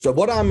So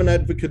what I'm an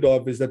advocate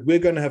of is that we're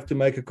going to have to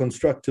make a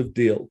constructive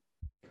deal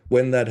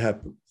when that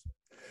happens.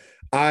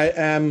 I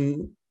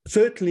am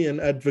certainly an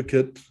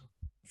advocate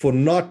for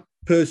not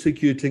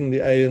persecuting the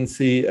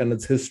ANC and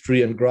its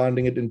history and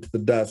grinding it into the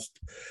dust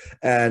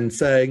and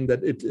saying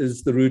that it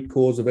is the root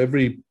cause of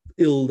every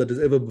ill that has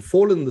ever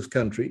befallen this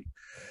country.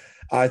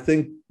 I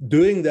think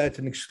doing that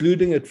and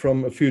excluding it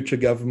from a future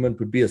government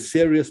would be a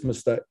serious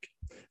mistake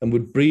and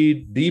would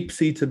breed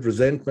deep-seated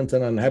resentment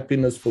and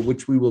unhappiness for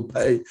which we will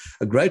pay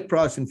a great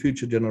price in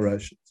future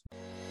generations.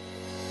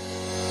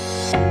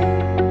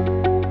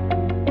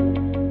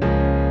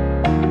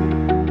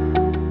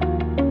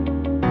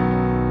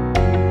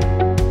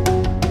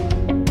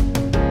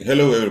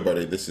 Hello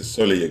everybody, this is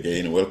Solly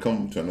again.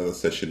 Welcome to another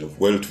session of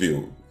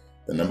Worldview,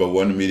 the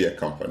 #1 media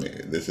company.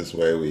 This is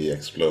where we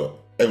explore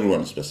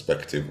everyone's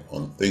perspective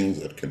on things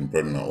that can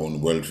broaden our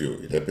own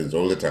worldview. It happens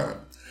all the time.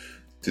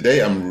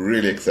 Today I'm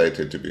really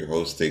excited to be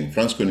hosting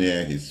Frans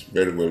Cronje. He's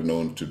very well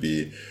known to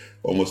be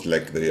almost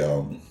like the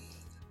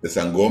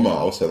Sangoma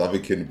of South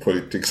African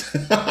politics.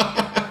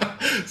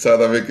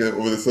 South Africa,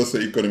 over the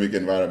socio-economic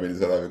environment in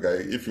South Africa.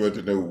 If you want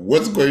to know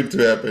what's going to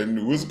happen,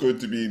 who's going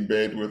to be in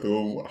bed with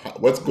whom,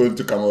 what's going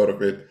to come out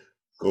of it,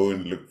 go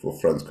and look for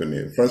Frans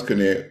Cronje. Frans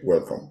Cronje,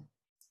 welcome.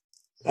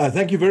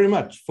 Thank you very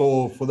much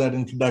for that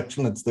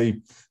introduction. It's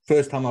the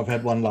first time I've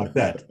had one like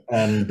that,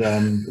 and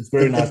it's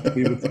very nice to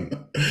be with you.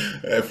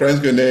 Frans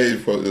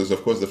Cronje is,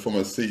 of course, the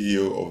former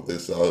CEO of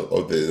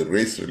the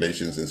Race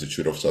Relations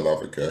Institute of South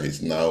Africa.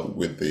 He's now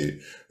with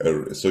the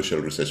Social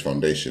Research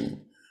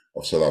Foundation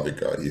of South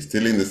Africa. He's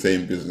still in the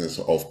same business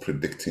of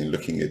predicting,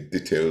 looking at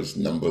details,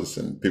 numbers,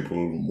 and people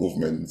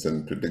movements,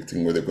 and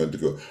predicting where they're going to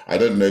go. I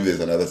don't know if there's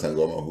another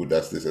Sangoma who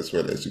does this as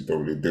well as you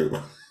probably do.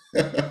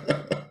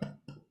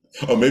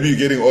 Or maybe you're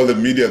getting all the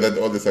media that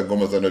all the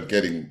Sangomas are not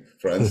getting,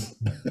 Frans.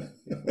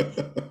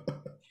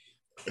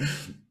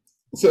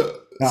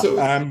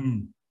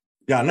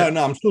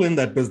 I'm still in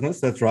that business.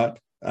 That's right.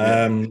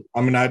 I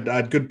mean, I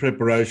had good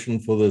preparation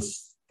for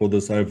this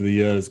over the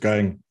years,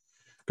 going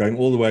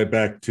all the way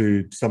back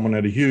to someone who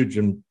had a huge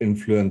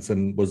influence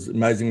and was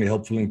amazingly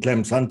helpful in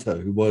Clem Santo,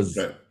 who was,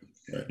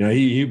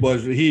 he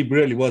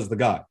really was the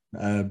guy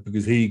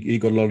because he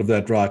got a lot of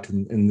that right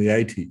in the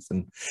 80s.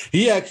 And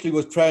he actually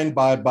was trained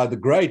by the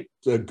great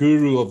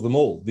guru of them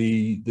all,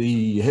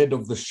 the head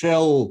of the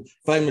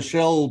famous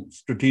Shell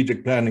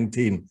strategic planning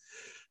team,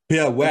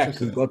 Pierre Wack,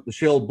 who got the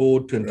Shell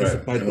board to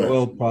anticipate the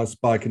oil price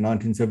spike in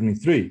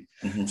 1973.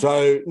 Mm-hmm.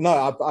 So,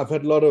 no, I've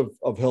had a lot of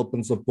help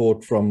and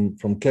support from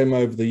Clem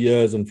over the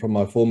years and from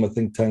my former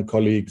think tank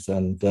colleagues.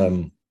 And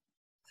Clem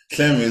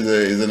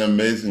is an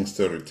amazing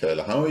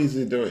storyteller. How is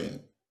he doing?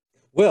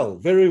 Well,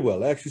 very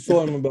well. I actually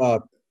saw him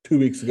about 2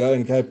 weeks ago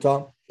in Cape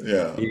Town.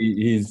 Yeah,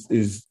 he's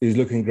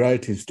looking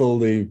great. He's still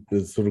the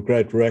sort of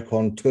great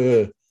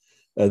raconteur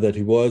that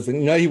he was.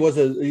 And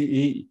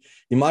he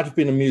might have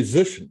been a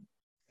musician.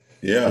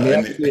 Yeah, and he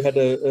actually had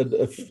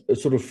a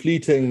sort of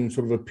fleeting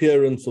sort of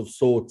appearance of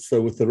sorts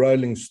with the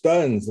Rolling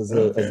Stones as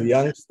a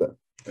youngster.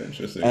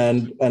 Interesting.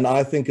 And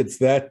I think it's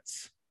that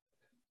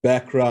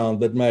background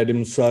that made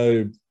him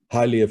so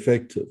highly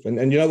effective.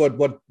 And you know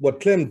what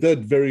Clem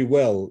did very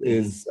well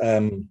is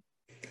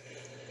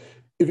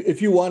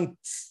if you want,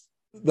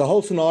 the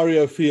whole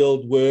scenario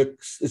field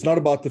works. It's not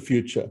about the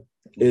future.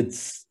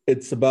 It's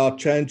about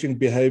changing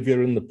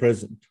behavior in the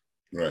present.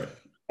 Right.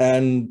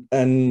 And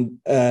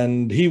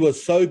he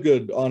was so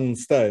good on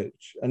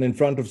stage and in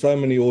front of so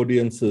many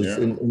audiences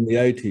in the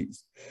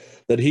 80s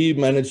that he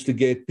managed to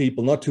get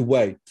people not to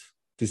wait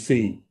to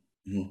see,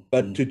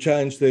 but to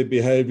change their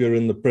behavior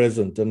in the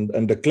present.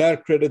 And de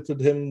Klerk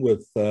credited him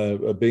with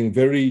being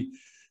very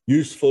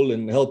useful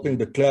in helping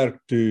de Klerk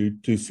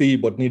to see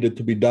what needed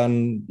to be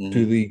done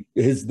to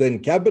his then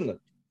cabinet,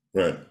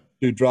 right,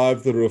 to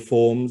drive the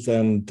reforms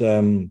and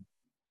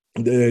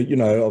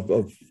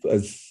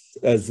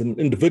as an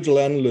individual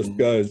analyst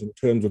goes in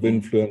terms of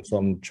influence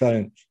on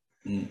change.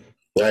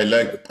 I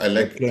like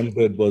Clem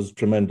did was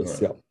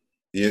tremendous. Right.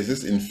 He has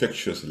this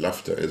infectious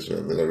laughter as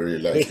well that I really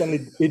like. Yes,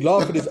 and he'd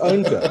laugh at his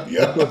own joke. He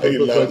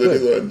laughed at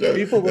his own joke.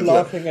 People were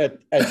laughing at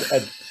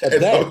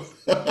that.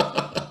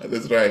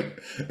 That's right.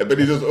 But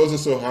it was also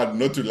so hard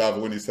not to laugh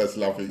when he starts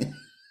laughing.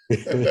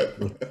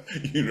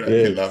 You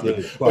really laugh.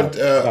 But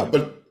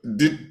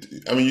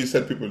you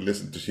said people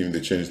listen to him, they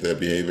change their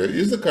behavior.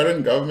 Is the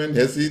current government,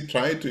 has he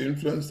tried to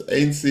influence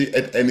ANC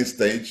at any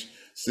stage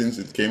since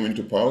it came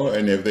into power?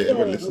 And have they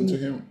ever listened to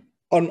him?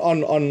 On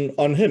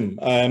him,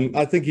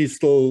 I think he's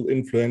still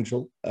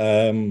influential.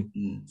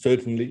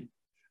 Certainly.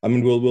 I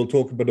mean, we'll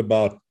talk a bit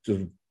about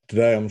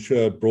today, I'm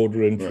sure,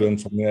 broader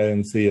influence on the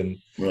ANC and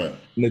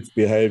its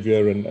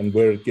behavior and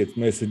where it gets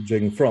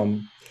messaging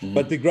from.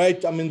 But the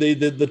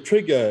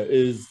trigger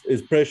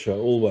is pressure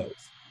always.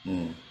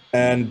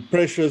 And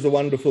pressure is a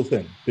wonderful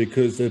thing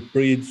because it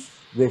breeds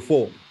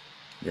reform.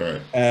 Right.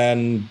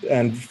 And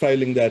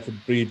failing that, it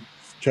breeds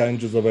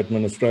changes of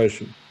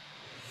administration.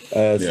 So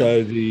as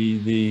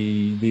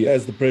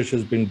the pressure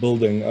has been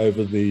building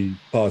over the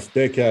past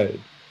decade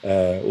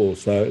or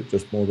so,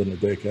 just more than a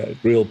decade,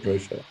 real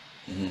pressure,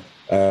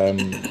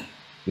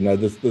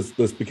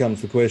 this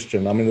becomes the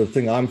question. I mean, the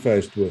thing I'm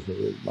faced with,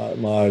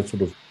 my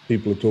sort of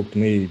people who talk to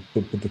me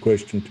put the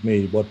question to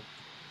me: what,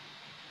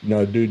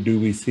 do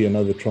we see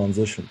another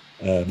transition?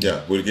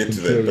 Yeah, we'll get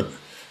to that. But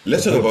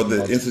let's talk about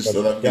the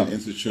South African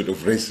Institute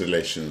of Race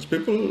Relations.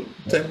 People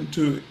tend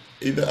to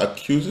either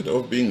accuse it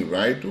of being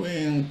right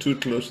wing, too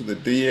close to the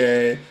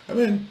DA. I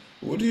mean,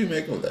 what do you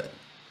make of that?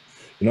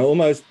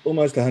 Almost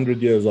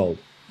 100 years old.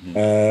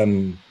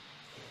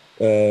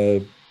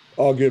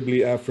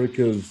 Arguably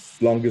Africa's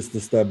longest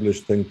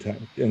established think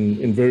tank,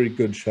 in very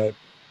good shape.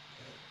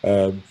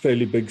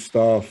 Fairly big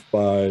staff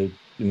by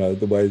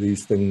the way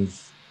these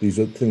things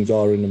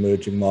are in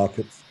emerging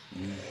markets.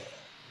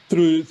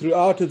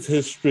 Throughout its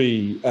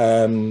history,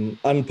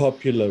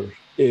 unpopular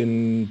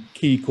in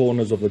key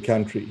corners of the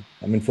country.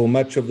 I mean, for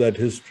much of that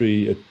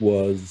history, it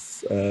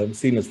was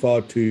seen as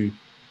far too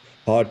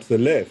hard to the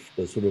left,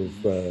 a sort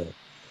of a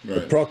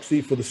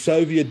proxy for the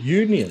Soviet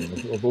Union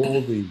of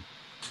all the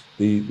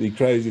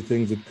crazy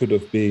things it could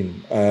have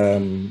been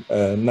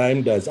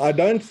named as. I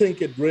don't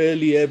think it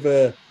really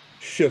ever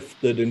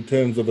shifted in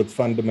terms of its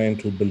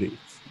fundamental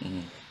beliefs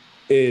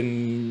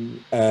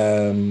in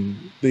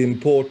the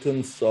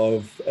importance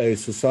of a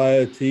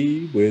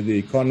society where the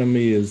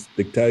economy is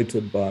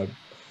dictated by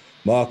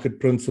market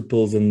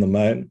principles in the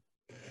main,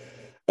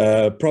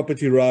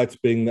 property rights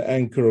being the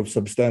anchor of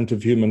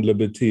substantive human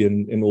liberty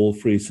in all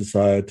free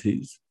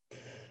societies,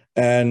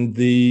 and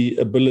the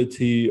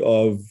ability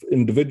of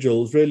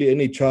individuals, really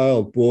any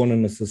child born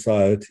in a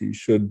society,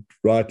 should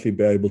rightly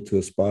be able to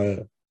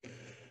aspire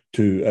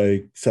to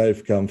a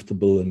safe,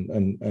 comfortable,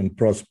 and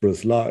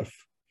prosperous life.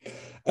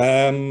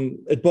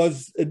 It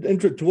was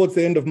towards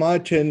the end of my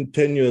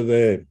tenure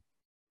there.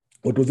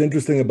 What was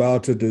interesting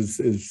about it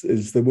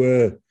is there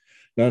were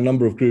a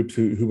number of groups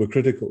who were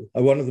critical.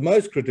 One of the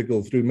most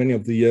critical through many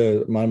of the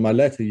years, my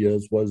latter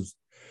years, was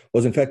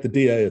in fact the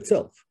DA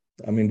itself.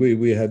 I mean,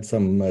 we had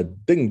some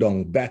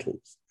ding-dong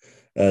battles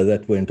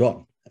that went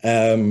on.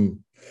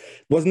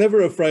 Was never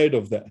afraid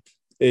of that.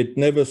 It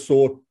never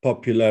sought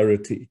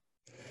popularity.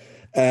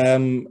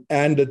 And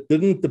it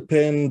didn't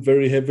depend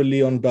very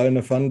heavily on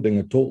donor funding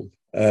at all,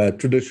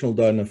 traditional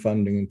donor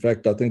funding. In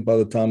fact, I think by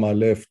the time I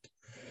left,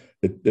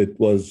 it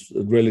was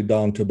really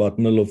down to about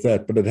nil of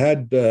that. But it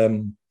had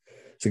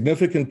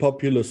significant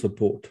popular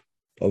support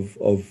of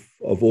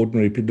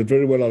ordinary people. Did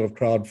very well out of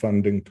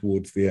crowdfunding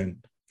towards the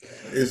end.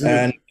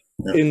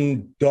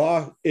 In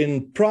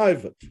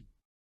private,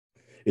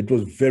 it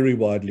was very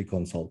widely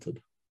consulted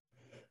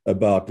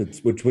about it,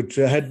 which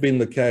had been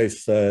the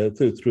case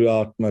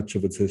throughout much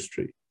of its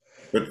history.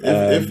 But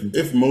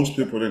if most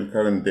people in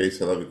current day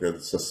South Africa are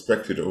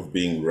suspected of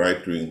being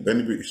right-wing,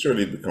 then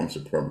surely it becomes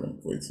a problem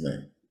for its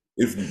name.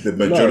 If the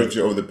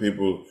majority of the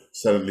people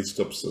suddenly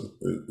stops, can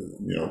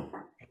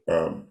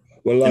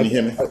you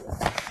hear me?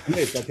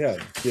 Yes, I can.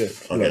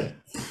 Yes. Okay.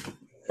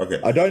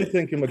 Okay. I don't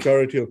think a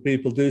majority of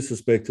people do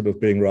suspect it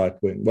of being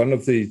right-wing. One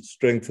of the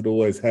strengths it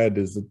always had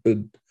is it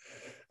did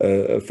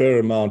a fair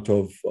amount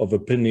of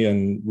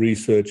opinion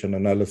research and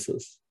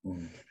analysis.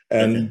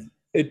 And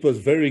it was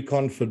very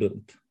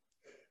confident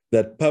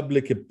that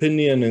public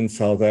opinion in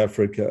South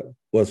Africa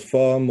was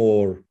far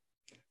more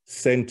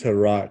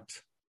center-right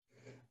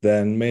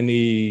than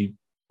many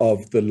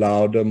of the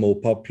louder,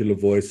 more popular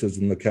voices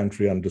in the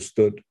country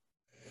understood.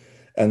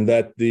 And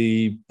that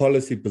the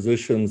policy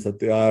positions that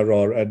the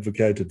IRR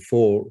advocated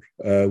for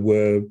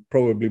were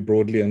probably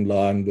broadly in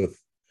line with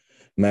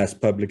mass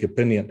public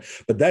opinion.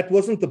 But that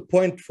wasn't the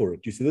point for it.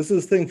 You see, this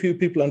is the thing few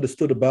people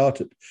understood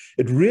about it.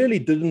 It really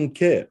didn't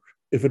care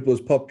if it was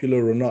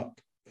popular or not.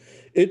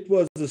 It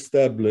was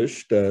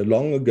established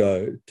long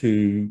ago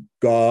to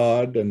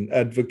guard and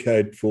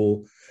advocate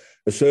for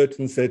a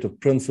certain set of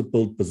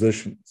principled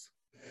positions.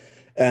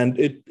 And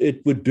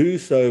it would do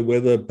so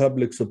whether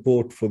public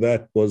support for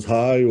that was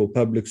high or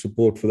public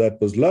support for that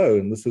was low.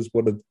 And this is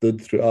what it did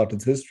throughout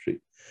its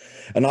history.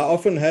 And I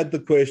often had the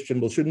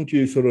question, well, shouldn't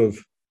you sort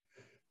of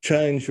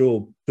change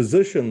your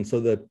position so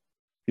that,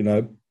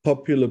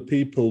 popular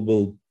people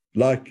will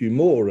like you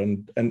more?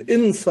 And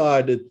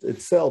inside it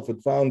itself,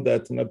 it found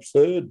that an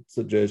absurd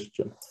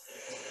suggestion.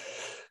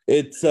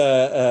 It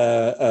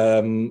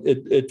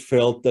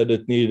felt that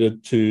it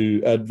needed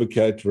to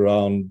advocate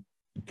around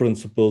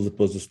principles it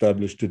was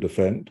established to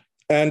defend.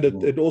 And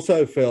it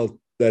also felt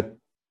that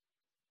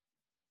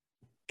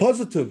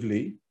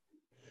positively,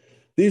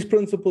 these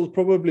principles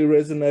probably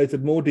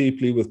resonated more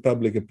deeply with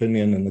public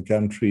opinion in the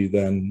country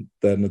than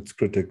its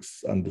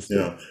critics understood.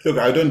 Yeah. Look,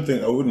 I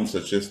wouldn't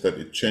suggest that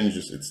it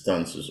changes its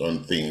stances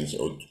on things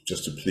or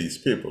just to please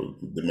people.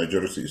 The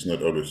majority is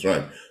not always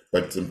right.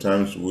 But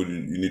sometimes you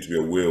need to be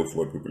aware of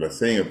what people are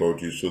saying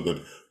about you so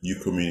that you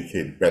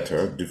communicate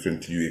better,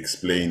 differently, you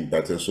explain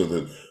better, so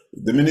that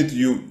the minute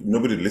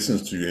nobody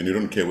listens to you and you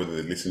don't care whether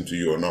they listen to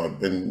you or not,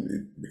 then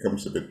it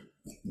becomes a bit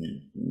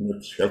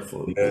not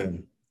helpful.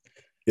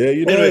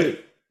 Yeah,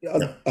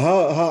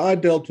 how I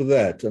dealt with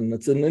that, and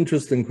it's an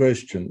interesting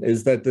question,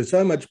 is that there's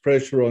so much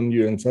pressure on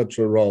you in such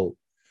a role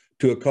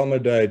to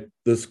accommodate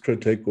this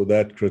critic or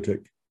that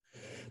critic,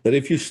 that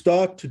if you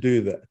start to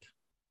do that,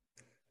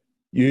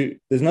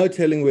 there's no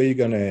telling where you're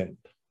going to end.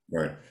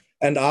 Right.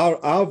 And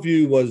our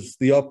view was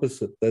the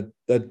opposite, that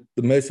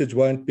the message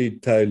won't be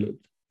tailored.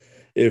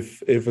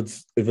 If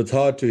it's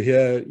hard to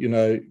hear, you're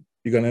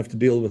going to have to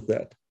deal with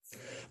that.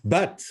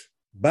 But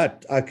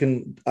I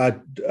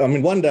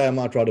mean, one day I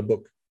might write a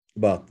book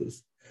about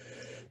this.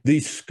 The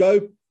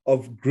scope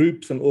of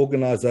groups and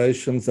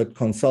organizations that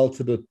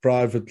consulted it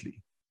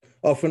privately,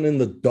 often in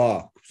the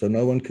dark, so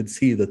no one could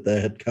see that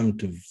they had come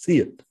to see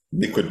it.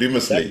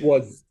 Nicodemously.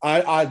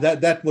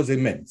 That was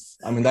immense.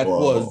 I mean, that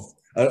was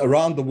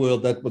around the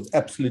world, that was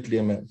absolutely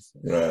immense.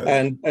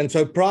 Right. And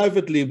so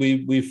privately,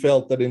 we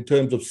felt that in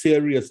terms of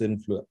serious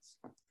influence,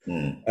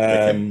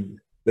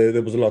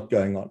 there was a lot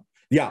going on.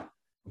 Yeah.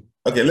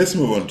 Okay, let's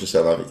move on to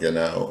South Africa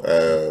now.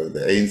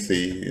 The ANC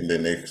in the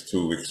next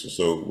 2 weeks or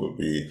so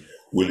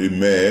will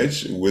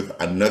emerge with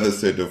another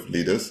set of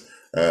leaders.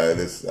 I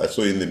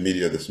saw in the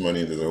media this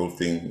morning, there's a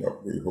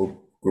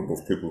whole group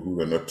of people who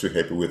are not too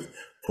happy with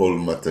Paul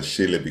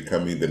Matashile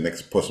becoming the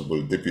next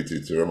possible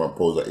deputy to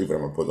Ramaphosa if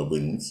Ramaphosa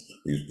wins.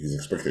 He's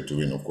expected to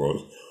win, of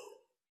course.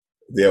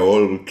 They are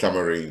all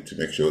clamoring to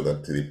make sure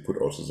that they put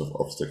all sorts of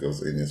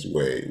obstacles in his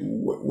way.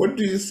 What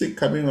do you see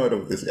coming out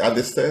of this? Are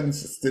the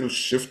stands still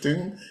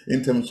shifting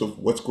in terms of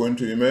what's going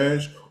to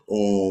emerge,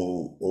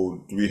 or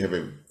do we have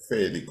a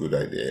fairly good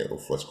idea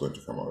of what's going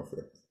to come out of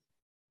it?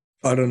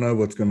 I don't know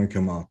what's going to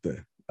come out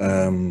there.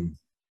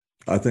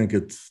 I think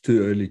it's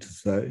too early to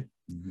say.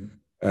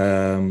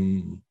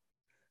 Mm-hmm.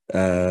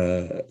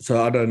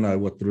 So I don't know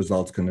what the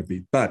result's going to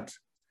be, but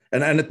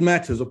and it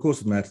matters. Of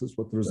course, it matters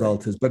what the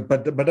result is, but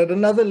at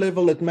another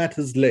level, it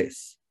matters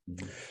less,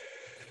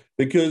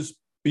 because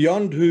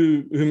beyond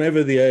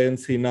whomever the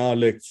ANC now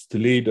elects to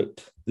lead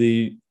it,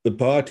 the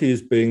party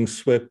is being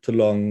swept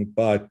along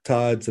by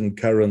tides and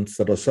currents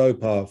that are so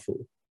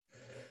powerful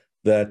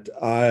that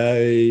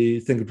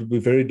I think it would be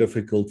very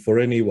difficult for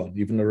anyone,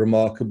 even a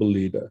remarkable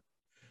leader,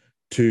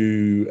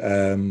 to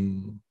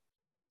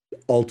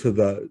alter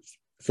those.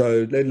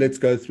 So let's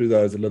go through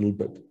those a little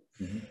bit.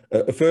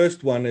 The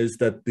first one is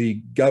that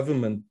the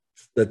government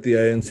that the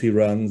ANC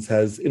runs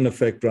has, in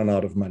effect, run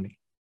out of money.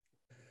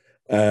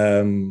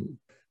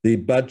 The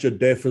budget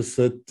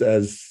deficit,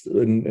 as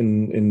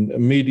in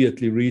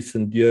immediately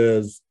recent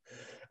years,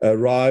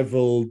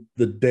 rivaled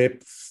the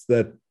depths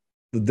that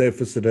the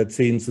deficit had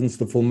seen since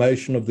the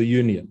formation of the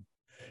Union.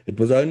 It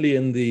was only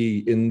in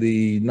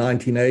the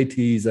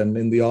 1980s and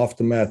in the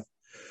aftermath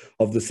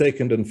of the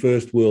Second and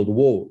First World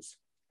Wars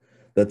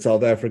that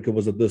South Africa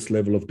was at this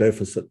level of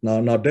deficit.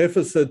 Now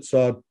deficits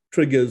are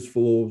triggers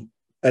for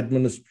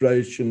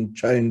administration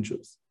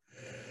changes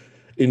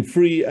in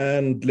free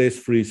and less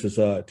free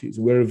societies.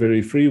 We're a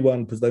very free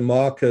one because they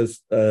mark us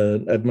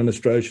an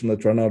administration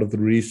that's run out of the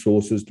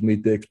resources to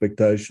meet the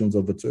expectations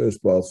of its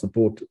erstwhile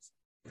supporters.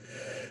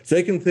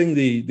 Second thing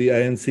the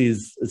ANC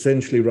has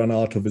essentially run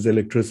out of is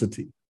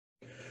electricity,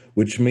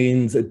 which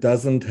means it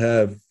doesn't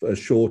have a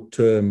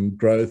short-term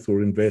growth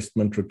or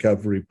investment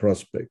recovery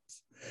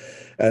prospects.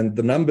 And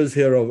the numbers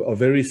here are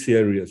very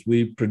serious.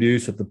 We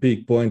produce at the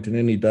peak point in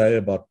any day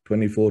about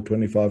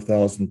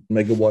 25,000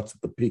 megawatts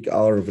at the peak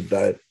hour of a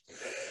day.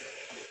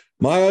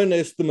 My own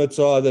estimates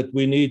are that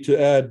we need to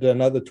add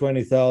another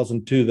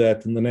 20,000 to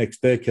that in the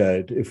next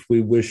decade if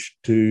we wish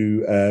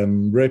to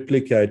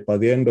replicate by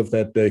the end of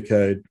that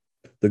decade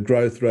the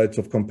growth rates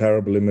of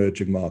comparable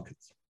emerging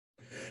markets.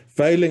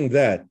 Failing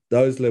that,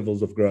 those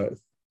levels of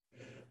growth,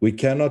 we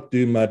cannot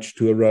do much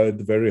to erode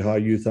the very high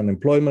youth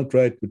unemployment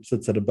rate, which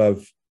sits at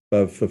above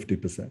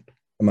 50%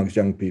 amongst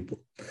young people.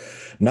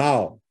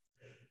 Now,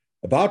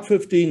 about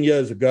 15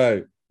 years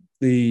ago,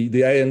 the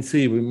ANC,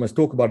 we must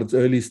talk about its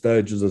early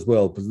stages as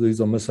well, because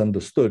these are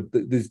misunderstood.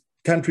 This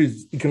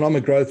country's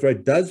economic growth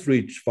rate does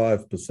reach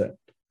 5%.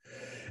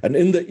 And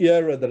in the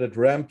era that it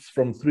ramps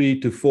from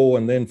 3 to 4,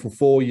 and then for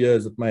 4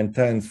 years it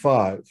maintains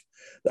 5,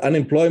 the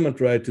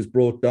unemployment rate is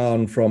brought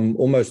down from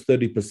almost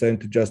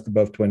 30% to just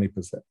above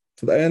 20%.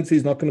 So the ANC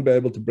is not going to be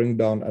able to bring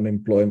down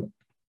unemployment.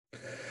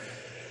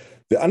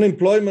 The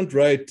unemployment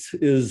rate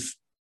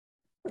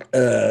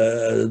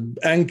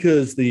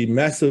anchors the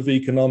massive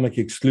economic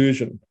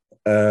exclusion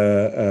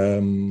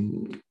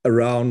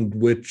around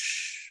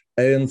which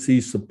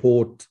ANC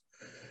support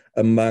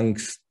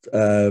amongst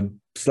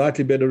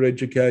slightly better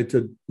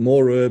educated,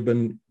 more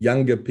urban,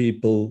 younger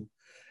people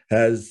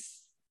has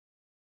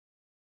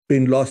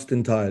been lost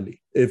entirely.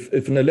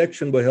 If an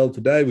election were held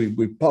today,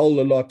 we poll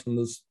a lot in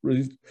this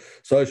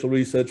Social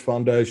Research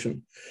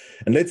Foundation,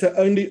 and let's say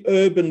only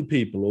urban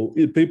people or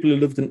people who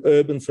lived in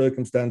urban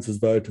circumstances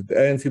voted, the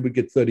ANC would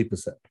get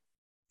 30%.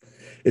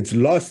 It's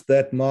lost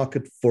that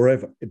market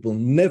forever. It will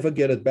never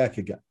get it back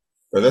again.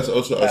 But that's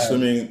also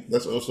assuming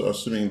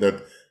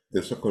that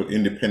the so-called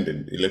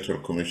independent electoral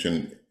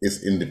commission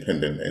is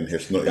independent and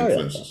has no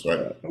influences,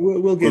 right?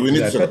 We'll get to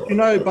that.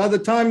 But by the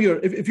time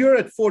if you're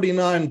at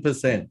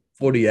 49%,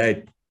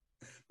 48%,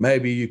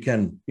 maybe you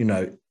can,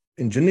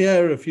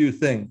 engineer a few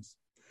things.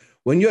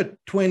 When you're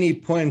 20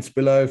 points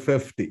below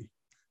 50,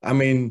 I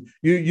mean,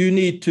 you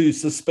need to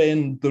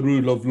suspend the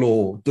rule of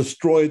law,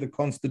 destroy the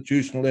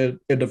constitutional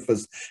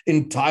edifice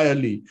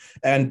entirely,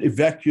 and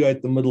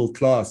evacuate the middle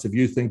class if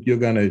you think you're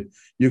going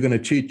to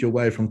cheat your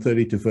way from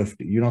 30 to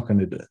 50. You're not going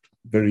to do it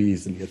very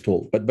easily at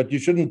all. But you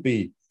shouldn't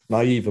be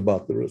naive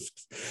about the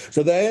risks.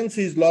 So the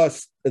ANC's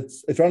lost,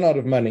 it's run out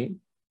of money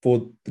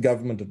for the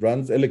government it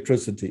runs,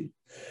 electricity.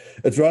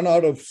 It's run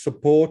out of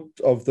support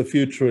of the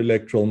future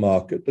electoral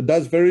market. It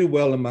does very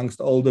well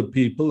amongst older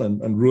people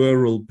and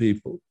rural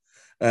people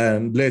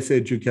and less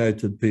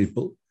educated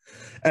people,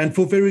 and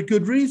for very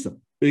good reason.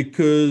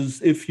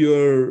 Because if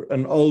you're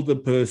an older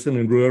person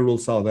in rural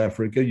South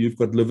Africa, you've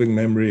got living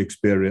memory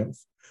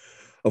experience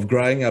of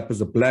growing up as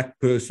a Black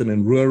person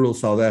in rural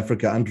South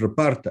Africa under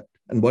apartheid.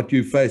 And what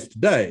you face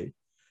today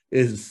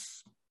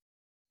is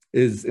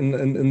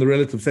in the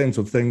relative sense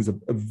of things, a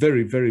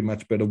very, very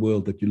much better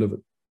world that you live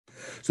in.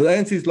 So the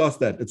ANC's lost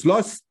that. It's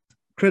lost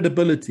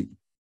credibility.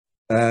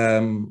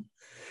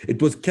 It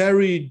was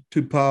carried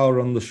to power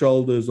on the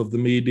shoulders of the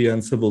media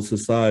and civil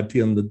society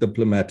and the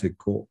diplomatic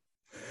corps.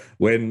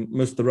 When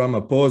Mr.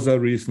 Ramaphosa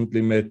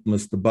recently met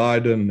Mr.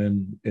 Biden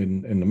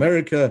in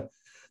America,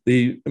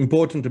 the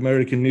important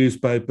American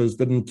newspapers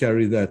didn't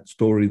carry that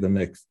story the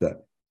next day.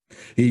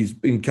 He's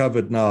been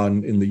covered now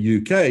in the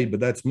UK,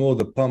 but that's more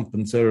the pomp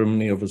and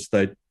ceremony of a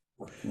state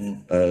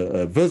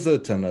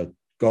visit and a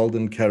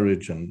golden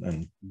carriage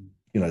and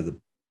you know,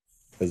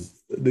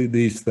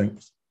 these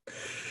things.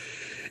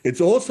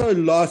 It's also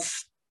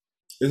lost.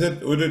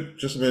 Would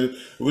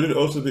it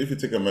also be, if you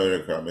take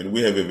America, I mean,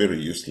 we have a very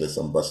useless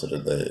ambassador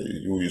there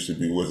who used to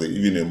be, was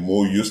even a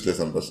more useless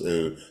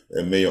ambassador,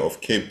 a mayor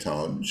of Cape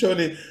Town.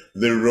 Surely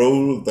the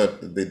role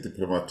that the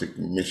diplomatic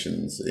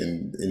missions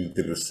in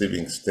the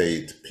receiving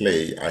state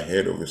play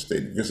ahead of a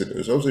state visit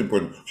is also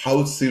important.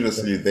 How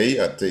seriously they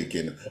are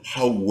taken,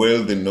 how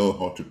well they know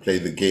how to play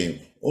the game,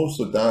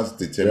 also does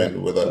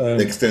determine whether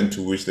the extent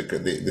to which the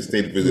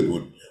state visit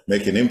would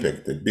make an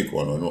impact, a big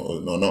one or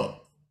not.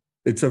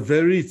 It's a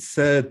very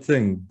sad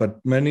thing,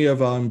 but many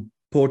of our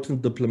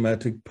important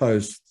diplomatic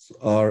posts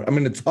are, I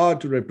mean, it's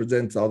hard to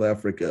represent South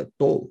Africa at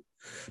all,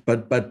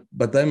 but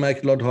they make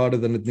it a lot harder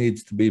than it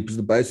needs to be because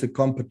the basic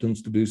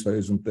competence to do so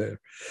isn't there.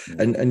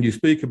 And you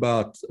speak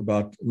about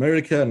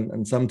America,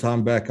 and some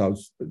time back I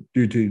was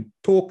due to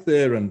talk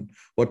there, and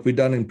what we'd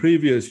done in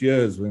previous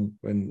years when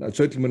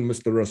certainly when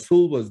Mr.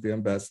 Rasool was the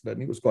ambassador,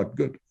 and he was quite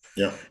good.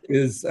 Yeah,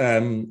 is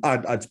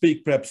I'd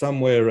speak perhaps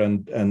somewhere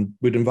and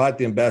we'd invite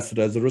the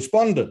ambassador as a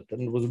respondent,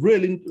 and it was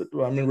really,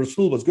 I mean,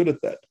 Rasool was good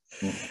at that.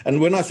 And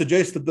when I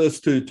suggested this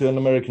to an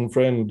American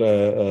friend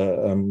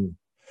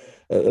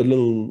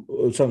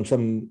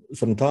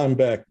some time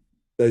back,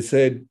 they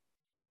said,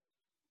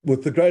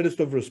 with the greatest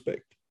of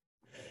respect,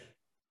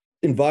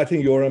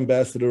 inviting your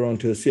ambassador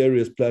onto a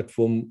serious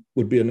platform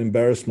would be an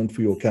embarrassment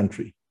for your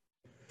country.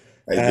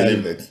 I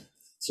believe it.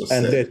 So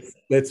and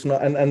let's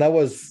not, and that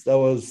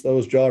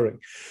was jarring.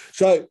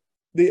 So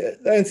the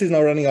ANC is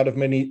now running out of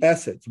many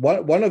assets.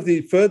 One of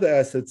the further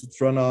assets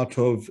it's run out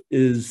of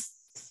is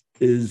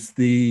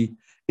the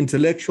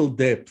intellectual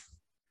depth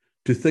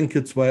to think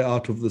its way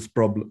out of this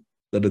problem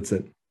that it's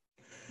in.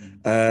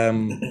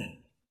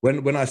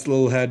 When I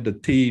still had a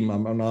team,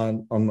 I'm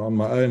on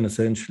my own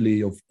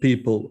essentially of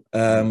people.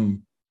 Are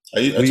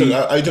you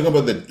talking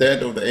about the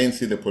death of the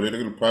ANC, the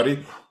political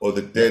party, or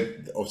the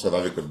death of South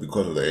Africa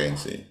because of the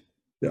ANC?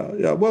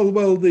 Yeah. Well,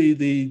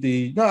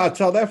 no,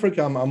 South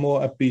Africa I'm more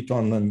upbeat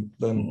on than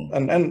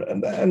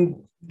and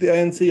the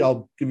ANC.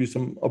 I'll give you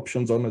some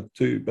options on it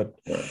too. But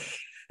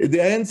the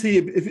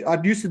ANC,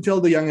 I used to tell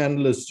the young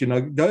analysts,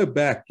 go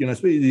back,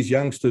 especially these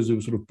youngsters who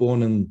were sort of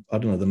born in, I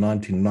don't know, the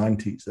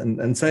 1990s,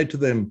 and say to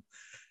them,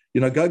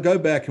 go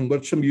back and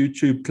watch some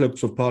YouTube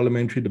clips of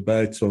parliamentary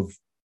debates of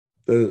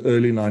the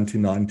early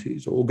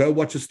 1990s, or go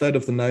watch a State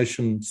of the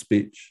Nation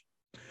speech.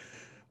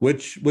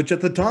 Which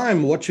at the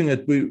time, watching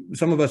it,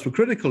 some of us were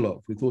critical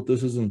of. We thought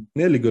this isn't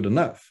nearly good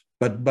enough.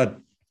 But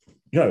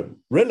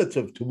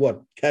relative to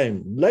what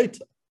came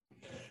later,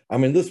 I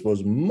mean, this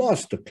was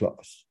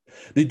masterclass.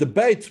 The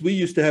debates we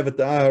used to have at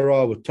the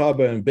IRR with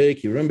Thabo and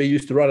Mbeki, remember, he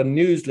used to write a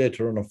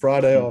newsletter on a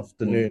Friday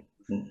afternoon.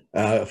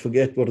 I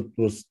forget what it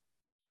was,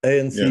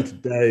 ANC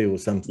Today or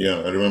something. Yeah,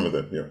 I remember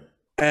that, yeah.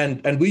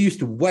 And we used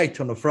to wait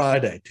on a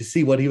Friday to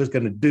see what he was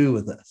going to do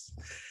with us.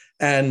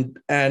 And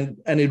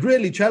it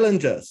really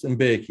challenged us in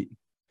Mbeki.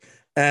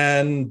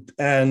 And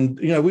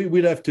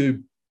we'd have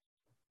to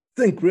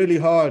think really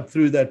hard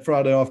through that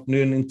Friday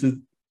afternoon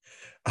into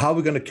how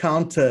we're going to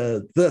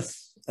counter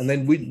this. And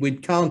then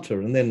we'd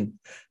counter. And then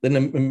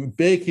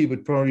Mbeki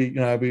would probably,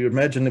 we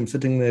imagine him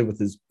sitting there with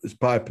his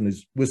pipe and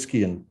his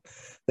whiskey and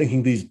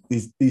thinking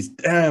these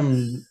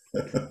damn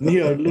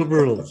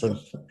neoliberals.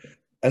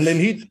 And then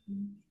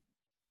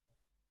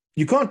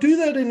you can't do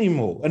that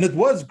anymore. And it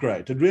was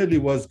great. It really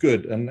was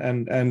good.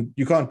 And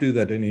you can't do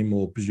that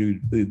anymore because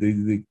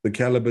the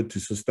caliber to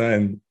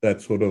sustain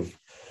that sort of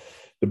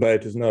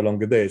debate is no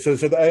longer there. So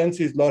the ANC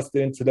has lost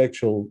the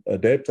intellectual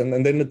depth,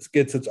 and then it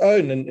gets its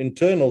own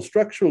internal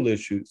structural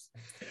issues.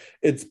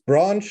 Its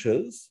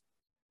branches,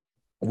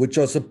 which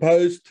are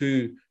supposed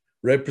to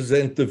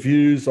represent the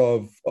views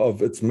of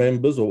its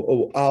members,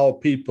 or our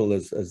people,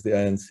 as the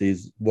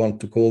ANCs want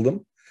to call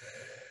them,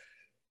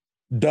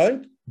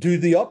 don't do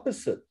the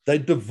opposite. They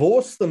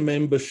divorce the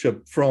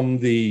membership from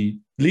the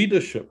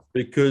leadership,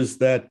 because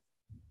that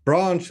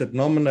branch that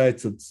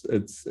nominates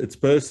its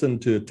person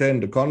to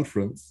attend a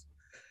conference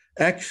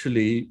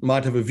actually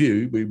might have a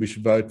view, we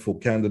should vote for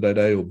candidate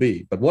A or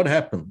B. But what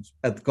happens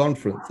at the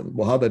conference and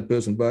how that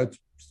person votes,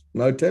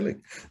 no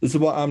telling. This is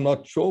why I'm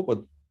not sure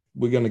what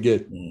we're going to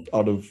get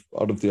out of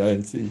the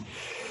ANC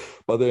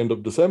by the end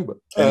of December.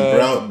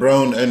 And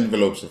brown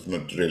envelopes have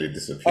not really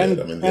disappeared.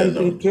 And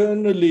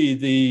internally,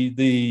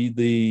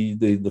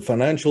 the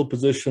financial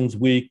position's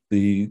weak,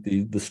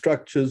 the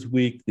structure's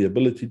weak, the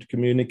ability to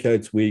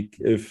communicate's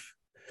weak.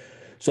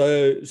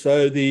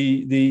 So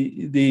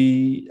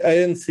the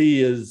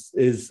ANC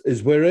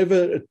is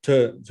wherever it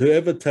turns,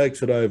 whoever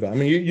takes it over. I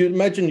mean, you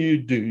imagine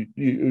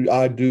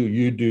I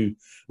do,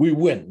 we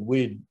win,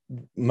 we're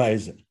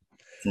amazing.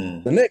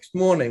 The next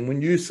morning,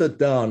 when you sit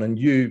down and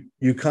you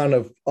kind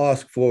of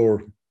ask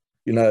for,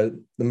 the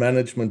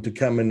management to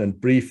come in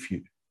and brief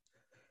you,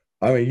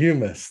 I mean, you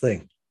must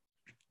think,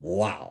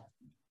 wow,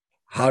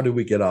 how do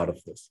we get out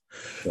of this?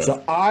 Right.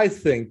 So I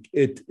think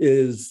it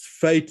is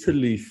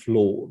fatally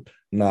flawed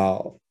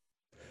now,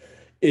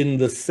 in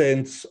the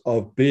sense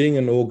of being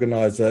an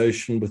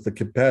organization with the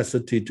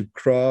capacity to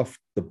craft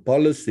the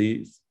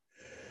policies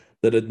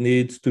that it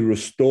needs to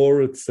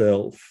restore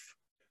itself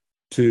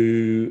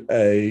to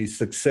a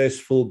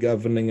successful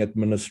governing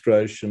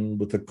administration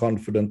with a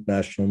confident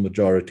national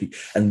majority.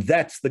 And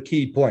that's the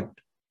key point.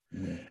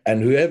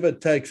 And whoever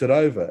takes it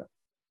over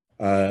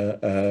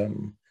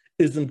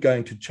isn't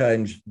going to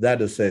change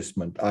that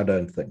assessment, I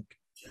don't think.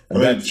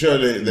 And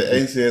surely the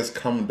ANC has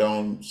come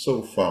down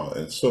so far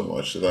and so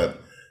much that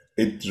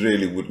it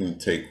really wouldn't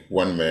take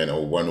one man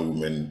or one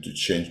woman to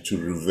change, to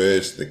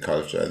reverse the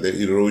culture.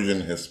 The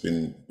erosion has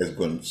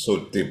gone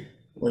so deep.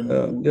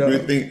 Do you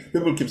think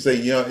people keep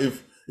saying,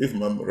 if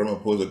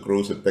Ramaphosa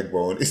grows a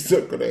backbone, it's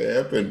not going to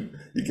happen?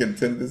 You can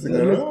turn this thing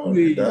around.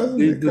 It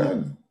doesn't. It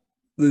can't.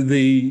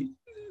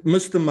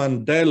 Mr.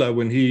 Mandela,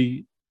 when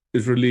he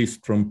is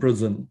released from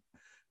prison,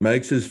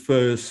 makes his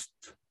first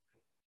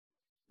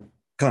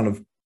kind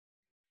of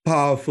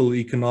powerful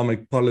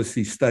economic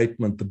policy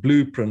statement, the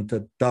blueprint,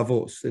 at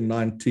Davos in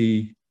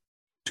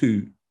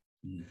 1992.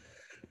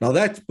 Now,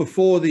 that's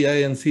before the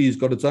ANC's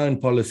got its own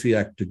policy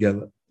act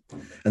together.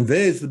 And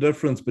there's the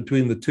difference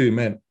between the two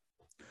men.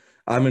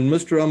 I mean,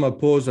 Mr.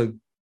 Ramaphosa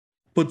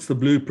puts the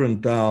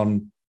blueprint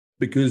down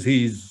because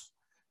Mr.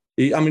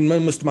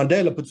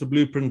 Mandela puts the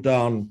blueprint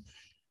down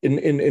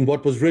in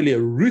what was really a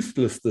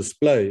ruthless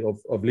display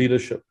of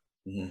leadership.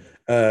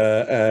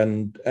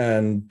 And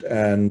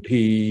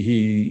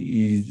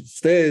he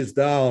stares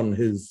down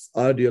his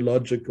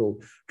ideological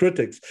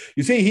critics.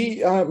 You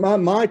see,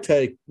 my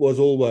take was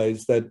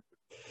always that,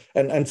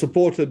 and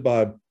supported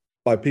by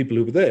people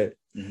who were there,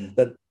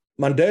 that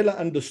Mandela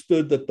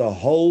understood that the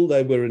hole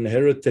they were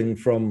inheriting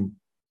from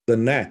the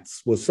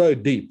Nats was so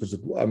deep, as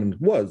South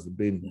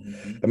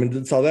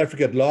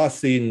Africa had last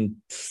seen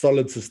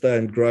solid,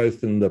 sustained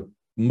growth in the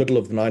middle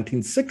of the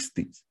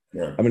 1960s.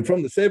 Yeah. I mean,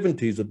 from the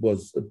 70s, it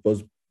was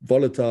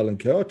volatile and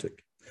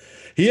chaotic.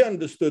 He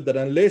understood that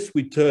unless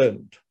we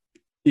turned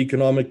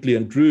economically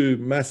and drew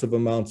massive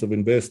amounts of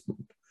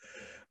investment,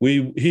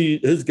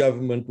 his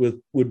government would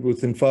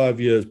within 5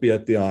 years be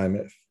at the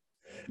IMF.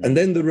 And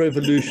then the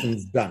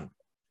revolution's done,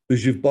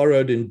 because you've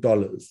borrowed in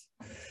dollars.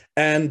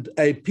 And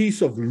a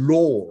piece of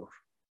law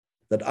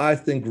that I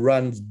think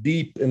runs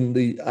deep in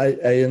the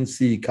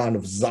ANC kind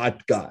of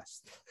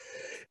zeitgeist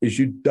is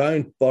you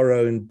don't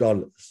borrow in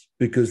dollars,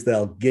 because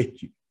they'll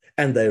get you,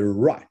 and they're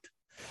right.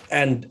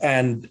 And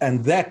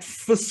that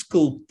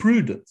fiscal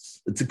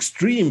prudence, it's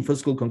extreme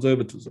fiscal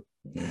conservatism.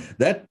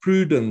 That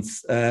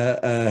prudence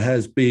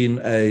has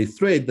been a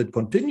thread that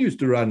continues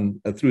to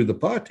run through the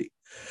party.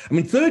 I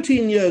mean,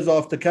 13 years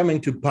after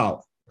coming to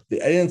power, the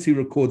ANC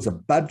records a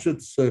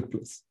budget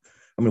surplus.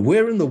 I mean,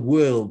 where in the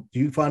world do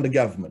you find a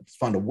government,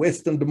 find a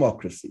Western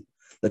democracy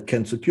that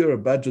can secure a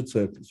budget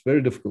surplus?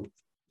 Very difficult.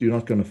 You're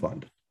not going to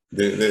find it.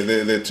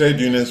 The trade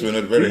unions were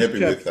not very happy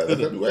with that.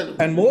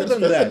 And more than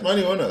that,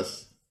 money on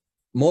us.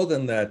 More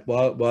than that,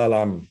 while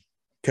I'm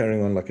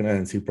carrying on like an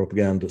ANC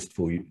propagandist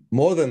for you,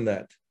 more than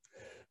that,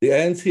 the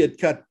ANC had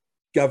cut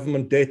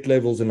government debt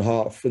levels in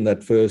half in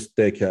that first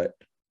decade.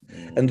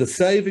 And the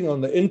saving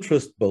on the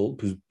interest bill,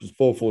 because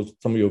for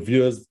some of your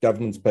viewers,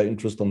 governments pay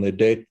interest on their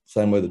debt,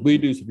 same way that we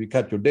do. So if you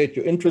cut your debt,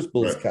 your interest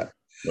bill is cut.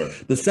 Right.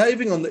 The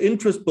saving on the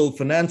interest bill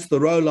financed the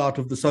rollout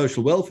of the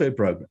social welfare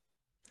program.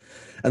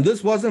 And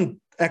this wasn't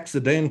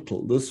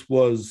accidental. This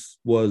was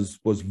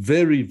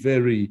very,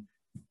 very,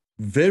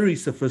 very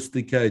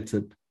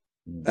sophisticated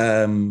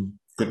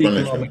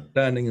economic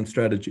planning and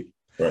strategy.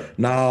 Right.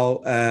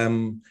 Now,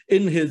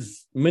 in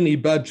his mini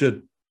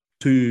budget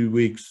 2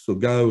 weeks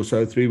ago or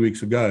so, 3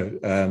 weeks ago,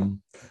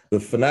 the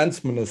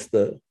finance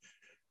minister,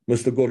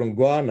 Mr.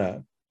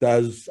 Godongwana,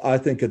 does, I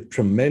think, a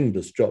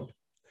tremendous job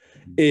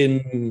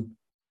in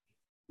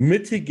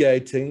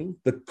mitigating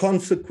the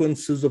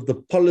consequences of the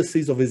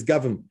policies of his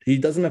government. He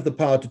doesn't have the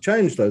power to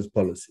change those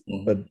policies,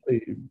 but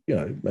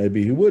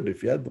maybe he would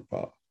if he had the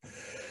power.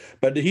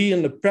 But he,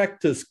 in the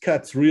practice,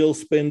 cuts real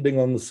spending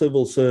on the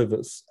civil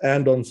service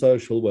and on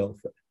social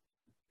welfare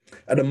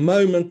at a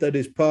moment that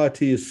his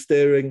party is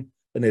staring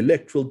an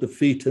electoral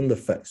defeat in the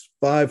face,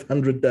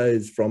 500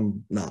 days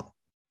from now.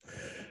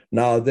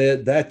 Now,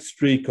 that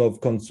streak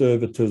of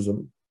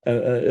conservatism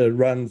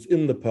runs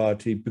in the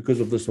party because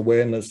of this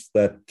awareness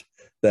that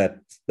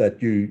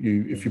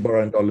you if you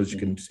borrow in dollars, you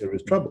get into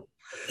serious trouble.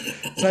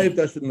 Saved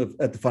us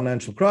at the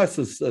financial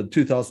crisis,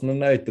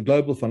 2008, the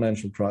global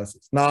financial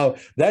crisis. Now,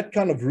 that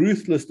kind of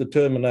ruthless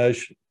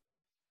determination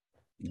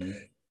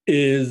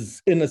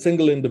is in a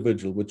single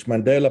individual, which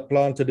Mandela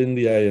planted in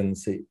the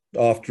ANC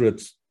after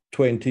its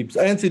 20s.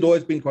 ANC had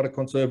always been quite a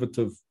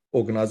conservative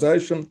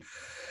organization.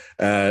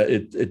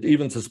 It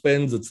even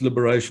suspends its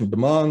liberation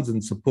demands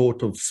in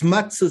support of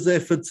Smuts's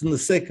efforts in the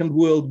Second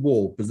World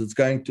War, because it's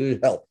going to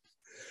help.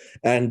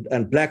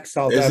 And black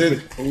South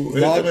Africa,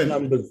 large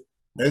numbers.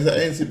 Has the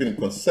ANC been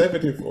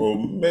conservative, or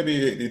maybe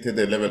it at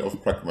the level of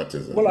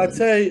pragmatism? Well,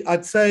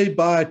 I'd say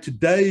by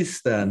today's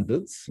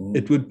standards,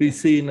 it would be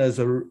seen as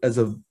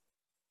a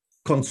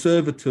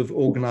conservative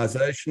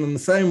organization, in the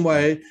same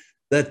way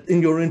that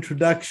in your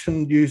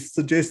introduction you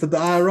suggested the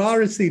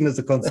IRR is seen as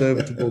a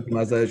conservative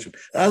organization.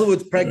 In other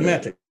words,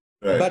 pragmatic.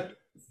 Right.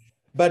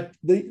 But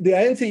the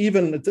ANC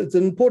even, it's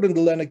an important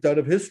little anecdote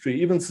of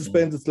history, even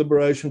suspends its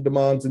liberation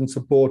demands in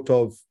support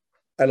of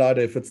Allied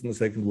efforts in the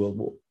Second World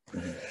War.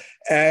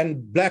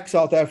 And black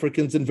South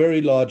Africans in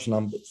very large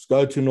numbers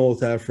go to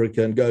North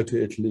Africa and go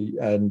to Italy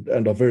and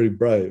are very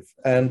brave.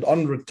 And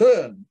on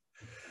return,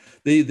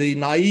 the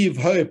naive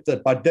hope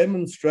that by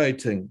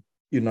demonstrating,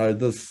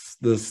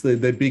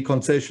 there'd be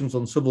concessions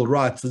on civil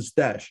rights is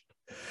dashed.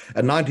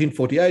 And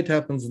 1948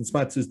 happens and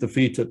Smuts is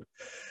defeated.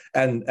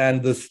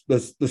 And this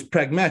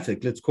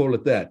pragmatic, let's call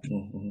it that,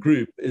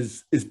 group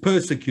is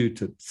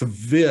persecuted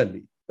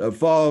severely,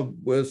 far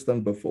worse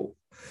than before.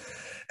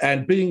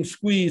 And being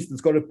squeezed,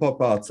 it's got to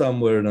pop out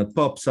somewhere, and it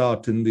pops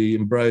out in the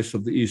embrace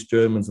of the East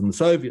Germans and the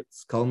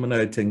Soviets,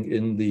 culminating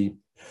in the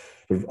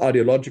sort of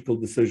ideological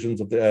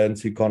decisions of the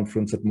ANC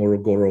conference at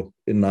Morogoro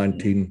in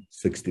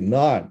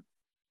 1969,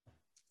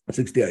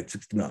 68,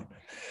 69.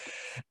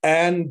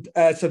 And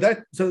so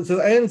the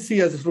ANC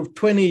has a sort of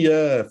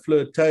 20-year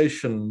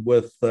flirtation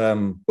with,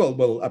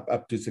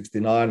 up to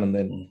 69,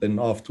 and then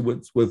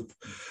afterwards with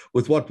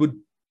what would,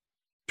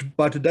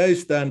 by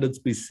today's standards,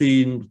 be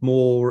seen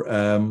more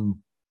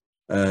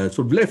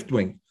sort of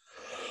left-wing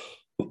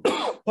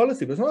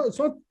policy, but it's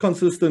not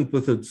consistent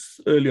with its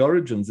early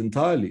origins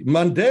entirely.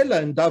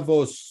 Mandela in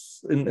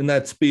Davos, in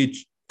that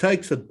speech,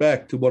 takes it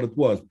back to what it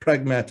was,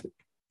 pragmatic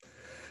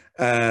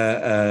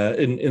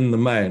in the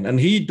main. And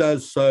he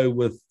does so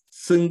with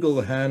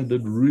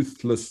single-handed,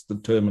 ruthless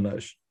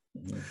determination.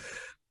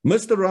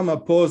 Mr.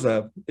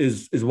 Ramaphosa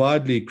is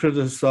widely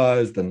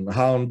criticized and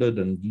hounded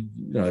and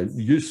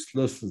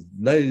useless,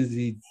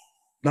 lazy,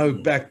 no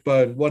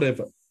backbone,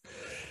 whatever.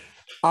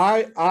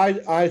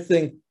 I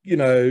think, he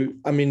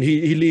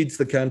leads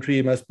the country,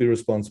 he must be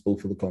responsible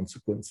for the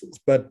consequences.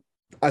 But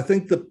I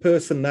think the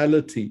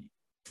personality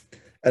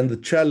and the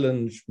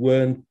challenge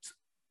weren't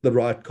the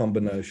right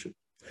combination.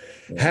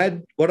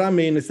 What I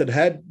mean is that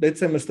let's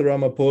say Mr.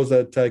 Ramaphosa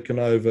had taken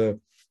over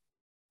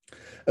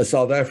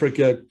South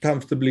Africa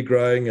comfortably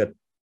growing at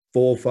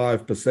 4 or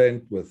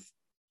 5% with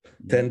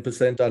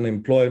 10%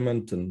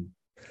 unemployment and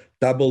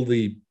double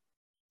the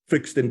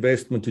fixed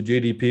investment to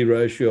GDP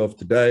ratio of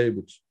today,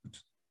 which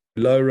is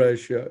low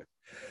ratio,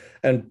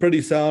 and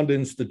pretty sound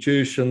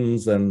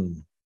institutions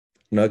and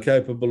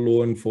capable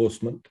law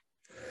enforcement.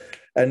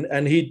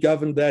 And he'd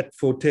governed that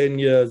for 10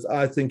 years.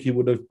 I think he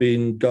would have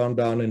gone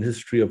down in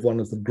history of one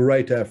of the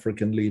great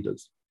African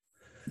leaders.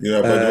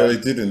 Yeah, but he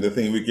didn't. The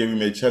thing, we gave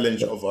him a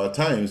challenge of our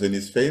times, and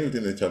he's failed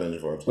in the challenge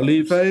of our times. Well,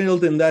 he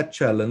failed in that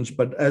challenge,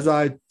 but as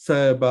I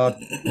say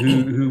about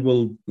who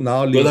will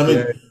now lead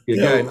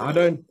again, I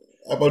don't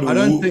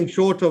think,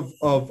 short of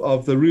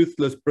the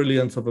ruthless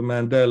brilliance of a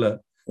Mandela,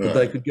 that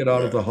they could get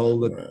out of the hole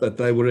that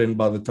they were in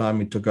by the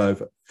time he took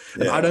over.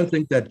 And I don't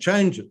think that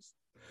changes,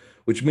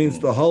 which means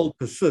the hole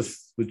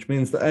persists, which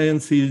means the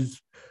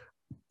ANC's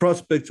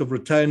prospects of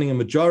retaining a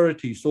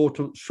majority short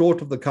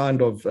of the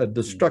kind of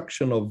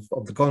destruction of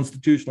the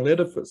constitutional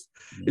edifice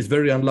is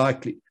very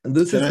unlikely. And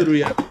this is the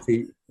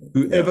reality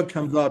whoever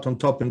comes out on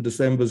top in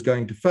December is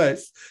going to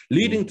face,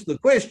 leading to the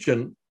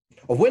question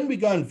of when we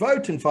go and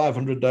vote in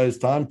 500 days'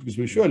 time, because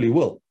we surely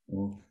will,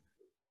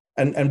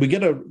 and we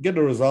get a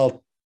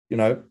result.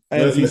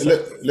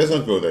 Let's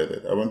not go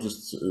there. I want to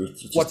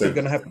what's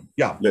going to happen?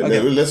 Yeah.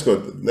 Let's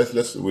go.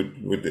 Let's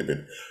with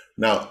David.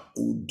 Now,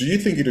 do you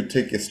think it would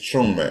take a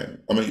strong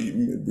man? I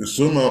mean,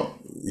 Zuma,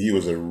 he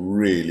was a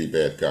really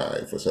bad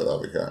guy for South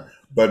Africa,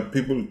 but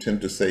people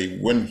tend to say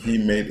when he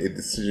made a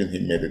decision,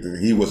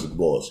 he was the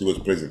boss. He was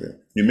president.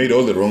 He made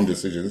all the wrong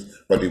decisions,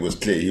 but it was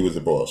clear he was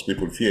the boss.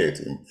 People feared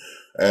him.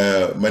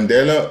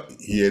 Mandela,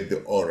 he had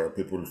the aura.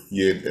 People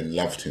feared and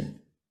loved him.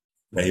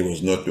 And he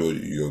was not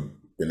your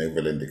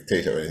benevolent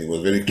dictator, and he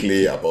was very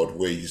clear about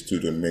where he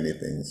stood on many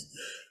things.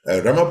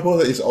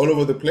 Ramaphosa is all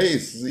over the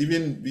place.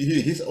 Even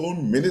his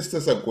own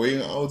ministers are going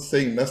out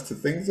saying nasty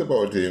things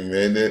about him,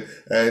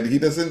 and he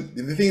doesn't.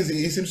 The thing is,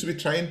 he seems to be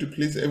trying to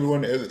please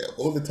everyone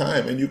all the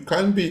time. And you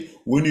can't be,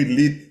 when you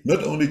lead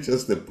not only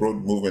just the broad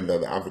movement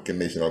that the African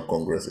National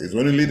Congress is,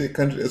 when you lead a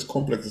country as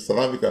complex as South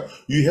Africa,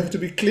 you have to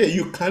be clear.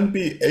 You can't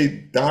be a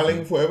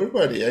darling for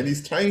everybody, and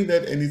he's trying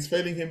that, and it's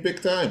failing him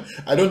big time.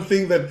 I don't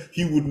think that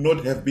he would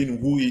not have been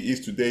who he is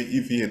today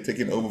if he had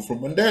taken over from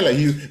Mandela.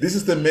 This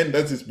is the man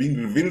that is being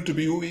revealed to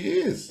be who he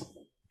is.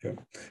 Okay.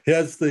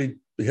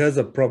 Here's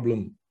a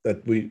problem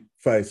that we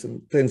face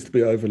and tends to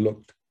be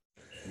overlooked.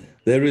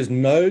 There is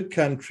no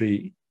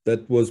country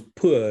that was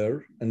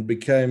poor and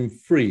became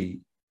free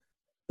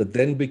that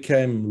then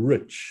became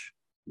rich.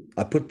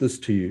 I put this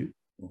to you,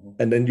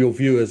 and then your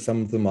viewers,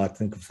 some of them might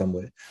think of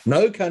somewhere.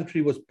 No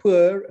country was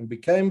poor and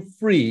became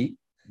free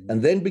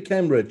and then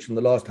became rich in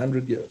the last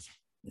 100 years.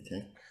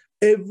 Okay.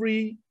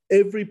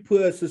 Every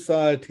poor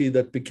society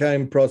that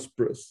became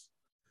prosperous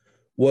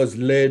was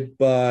led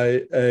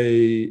by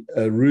a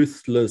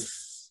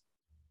ruthless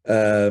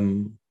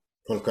Paul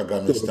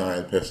Kagame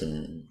style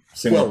person,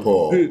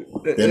 Singapore,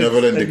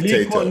 benevolent dictator.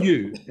 Lee Kuan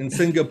Yew in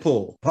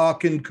Singapore,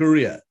 Park in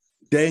Korea,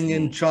 Deng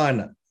in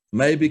China,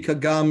 maybe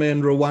Kagame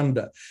in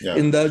Rwanda. Yeah.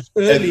 In those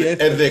early at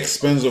the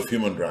expense of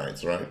human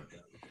rights, right?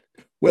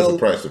 Well, there's a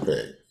price to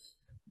pay.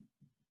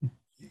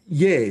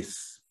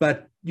 Yes,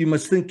 but you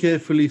must think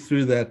carefully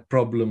through that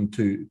problem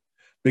too,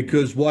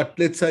 because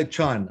let's say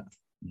China,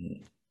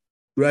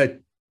 great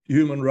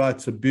human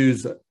rights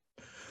abuser,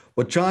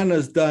 what China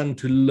has done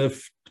to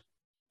lift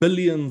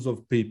billions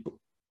of people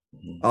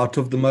out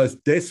of the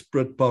most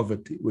desperate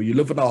poverty, where you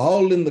live in a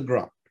hole in the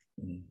ground,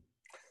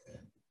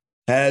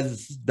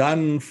 has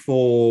done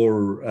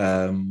for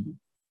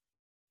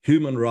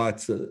human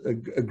rights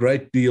a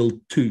great deal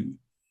too.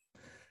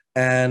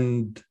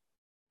 And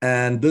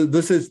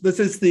this is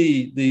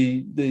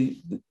the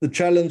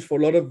challenge for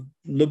a lot of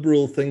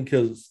liberal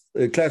thinkers,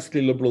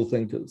 classically liberal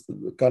thinkers,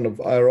 the kind of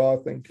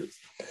IRR thinkers,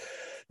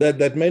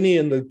 that many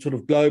in the sort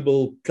of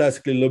global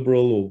classically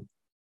liberal, or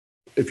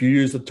if you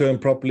use the term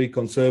properly,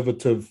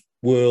 conservative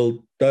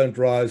world don't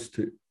rise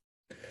to.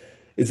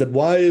 Is that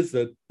why is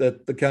it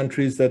that the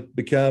countries that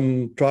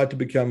try to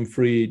become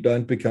free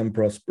don't become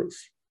prosperous?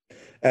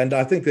 And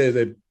I think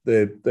they're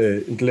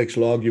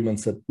intellectual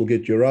arguments that will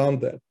get you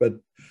around that. But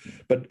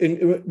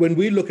when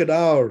we look at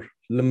our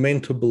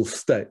lamentable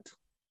state,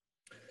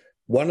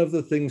 one of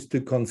the things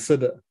to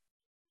consider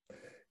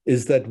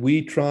is that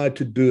we try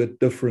to do it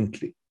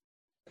differently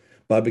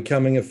by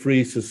becoming a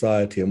free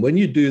society. And when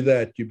you do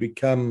that,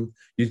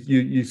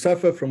 you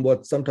suffer from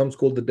what's sometimes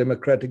called the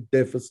democratic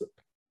deficit,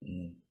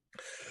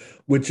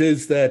 which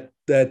is that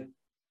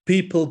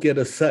people get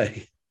a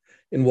say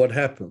in what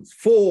happens.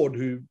 Ford,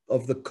 who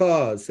of the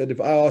cars, said if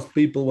I asked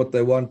people what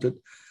they wanted,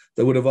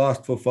 they would have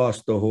asked for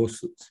faster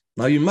horses.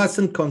 Now, you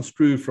mustn't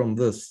construe from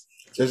this.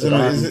 Is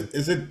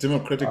it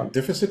democratic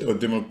deficit or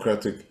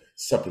democratic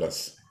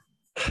surplus?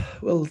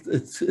 Well,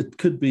 it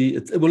could be.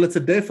 It's a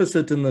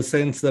deficit in the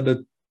sense that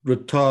it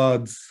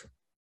retards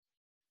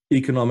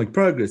economic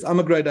progress. I'm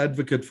a great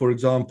advocate, for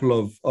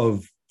example,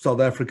 of South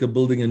Africa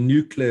building a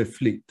nuclear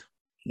fleet.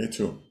 Me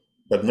too,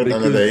 but not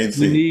under the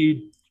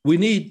ANC. We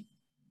need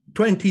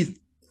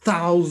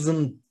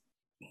 20,000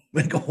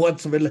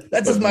 megawatts of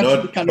that's as much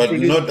as the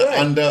country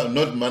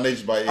not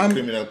managed by a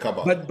criminal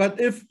cabal. But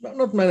if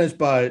not managed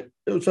by,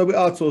 so we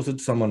outsource it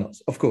to someone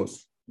else, of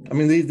course. I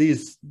mean,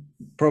 these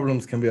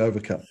problems can be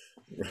overcome.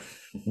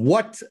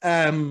 What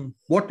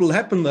will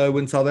happen though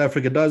when South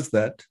Africa does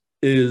that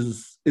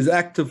is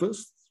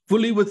activists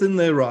fully within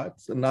their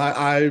rights, and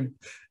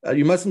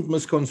you mustn't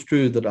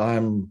misconstrue that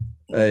I'm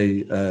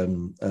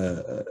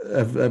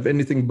have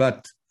anything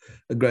but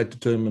a great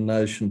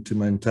determination to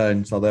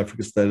maintain South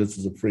Africa's status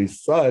as a free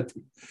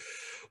society,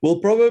 will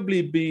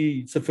probably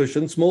be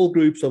sufficient. Small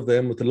groups of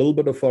them with a little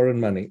bit of foreign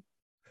money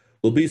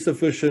will be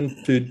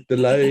sufficient to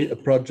delay a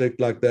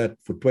project like that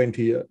for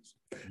 20 years.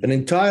 An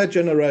entire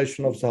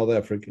generation of South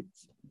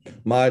Africans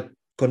might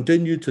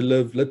continue to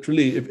live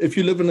literally, if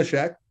you live in a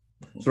shack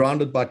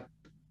surrounded by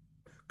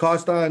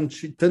cast iron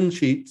tin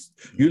sheets,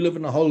 you live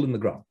in a hole in the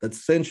ground. That's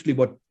essentially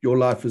what your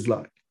life is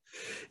like.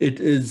 It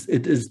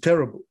is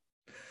terrible.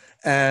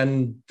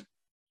 And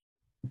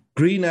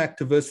green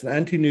activists and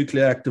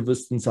anti-nuclear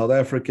activists in South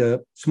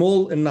Africa,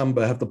 small in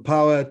number, have the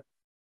power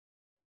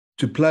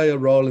to play a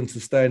role in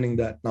sustaining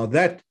that. Now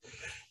that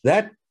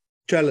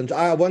challenge,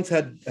 I once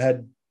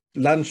had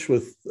lunch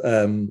with,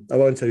 I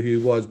won't say who he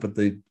was, but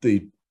the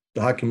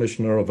High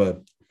Commissioner of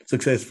a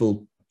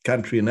successful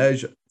country in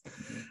Asia.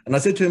 And I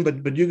said to him,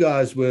 but you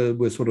guys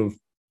were sort of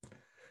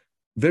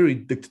very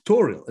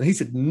dictatorial. And he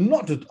said,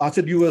 I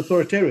said, you were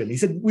authoritarian. He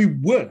said, we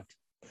weren't.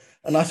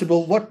 And I said,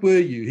 well, what were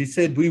you? He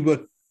said, we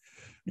were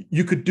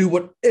you could do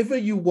whatever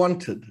you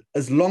wanted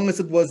as long as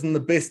it was in the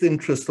best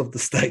interest of the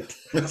state.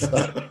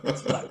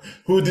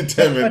 Who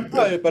determined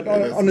that? But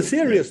on a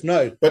serious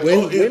note, but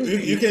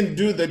you can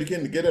do that. You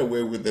can get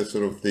away with that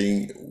sort of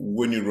thing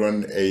when you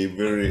run a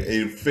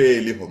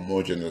fairly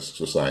homogeneous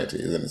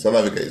society. And South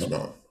Africa is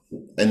not.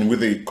 And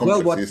with the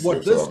what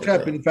this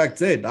chap in fact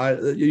said,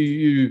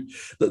 in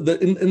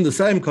the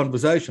same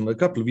conversation a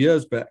couple of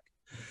years back,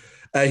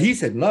 he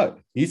said no.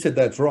 He said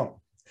that's wrong.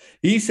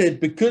 He said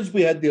because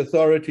we had the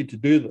authority to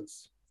do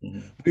this,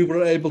 we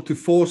were able to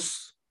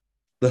force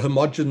the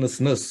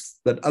homogeneousness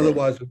that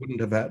otherwise we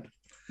wouldn't have had.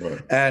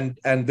 Right.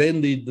 And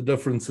then the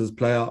differences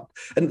play out.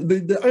 And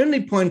the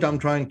only point I'm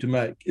trying to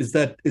make is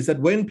that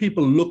when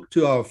people look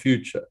to our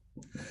future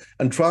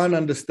and try and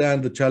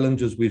understand the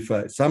challenges we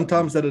face,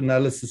 sometimes that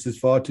analysis is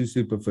far too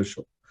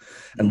superficial.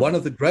 And one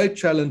of the great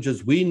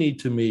challenges we need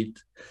to meet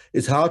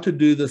is how to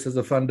do this as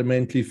a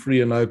fundamentally free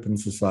and open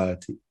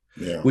society.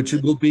 Yeah. Which we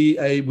will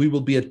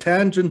be a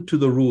tangent to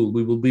the rule.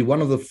 We will be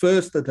one of the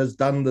first that has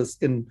done this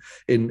in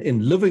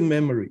living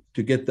memory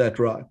to get that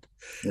right.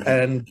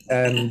 Yeah. And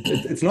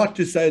it's not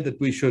to say that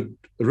we should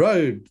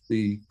erode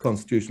the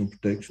constitutional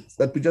protections,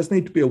 that we just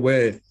need to be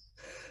aware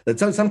that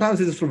sometimes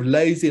it's a sort of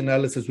lazy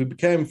analysis. We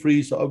became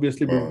free, so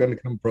obviously we were going to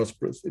become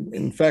prosperous.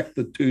 In fact,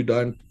 the two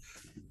don't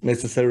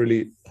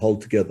necessarily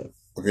hold together.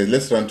 Okay,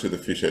 let's run to the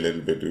future a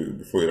little bit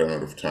before we run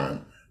out of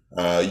time.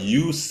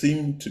 You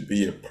seem to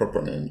be a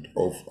proponent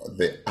of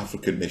the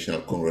African National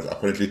Congress,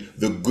 apparently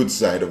the good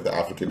side of the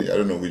African. I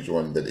don't know which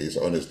one that is,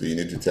 honestly, you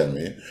need to tell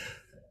me.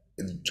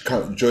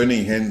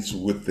 Joining hands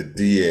with the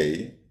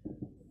DA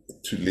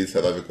to lead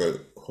South Africa,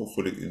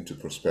 hopefully, into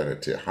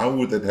prosperity. How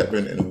would that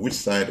happen, and which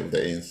side of the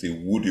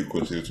ANC would you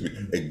consider to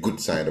be a good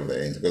side of the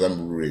ANC? Because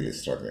I'm really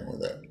struggling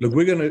with that. Look,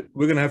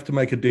 we're gonna have to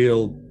make a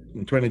deal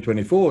in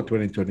 2024,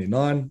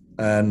 2029,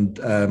 and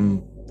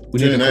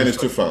 29 is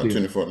too far.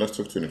 24. Let's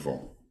talk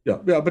 24. Yeah,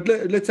 but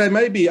let's say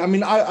maybe. I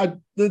mean,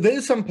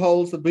 there's some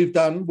polls that we've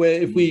done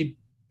where if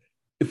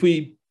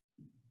we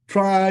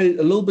try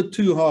a little bit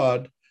too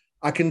hard,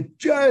 I can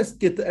just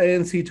get the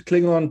ANC to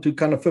cling on to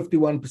kind of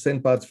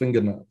 51% by its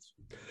fingernails.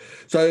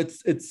 So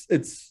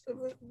it's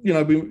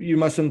you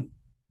mustn't.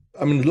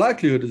 I mean, the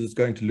likelihood is it's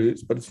going to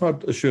lose, but it's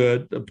not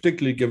assured,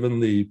 particularly given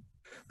the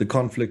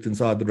conflict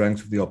inside the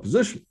ranks of the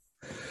opposition.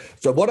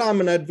 So what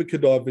I'm an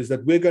advocate of is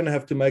that we're going to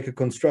have to make a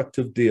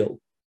constructive deal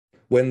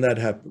when that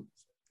happens.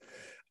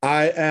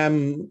 I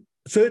am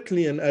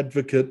certainly an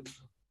advocate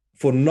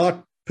for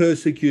not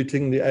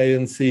persecuting the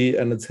ANC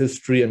and its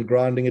history and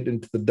grinding it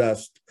into the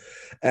dust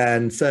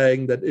and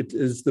saying that it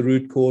is the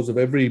root cause of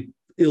every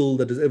ill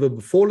that has ever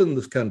befallen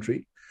this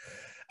country.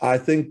 I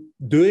think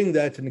doing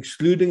that and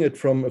excluding it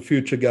from a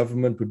future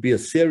government would be a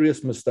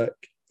serious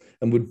mistake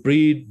and would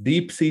breed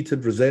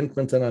deep-seated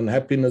resentment and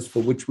unhappiness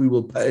for which we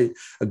will pay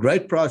a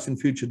great price in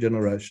future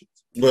generations.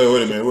 Wait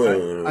a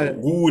minute.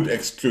 Who would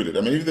exclude it?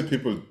 I mean, if the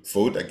people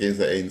vote against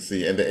the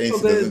ANC and the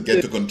ANC doesn't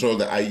get to control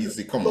the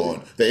IEC, come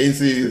on. The ANC,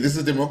 this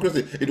is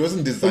democracy. It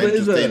wasn't designed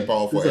to stay in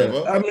power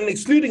forever. I mean,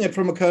 excluding it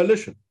from a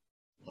coalition.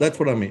 That's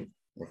what I mean.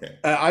 Okay.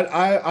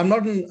 I'm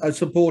not a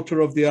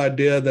supporter of the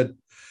idea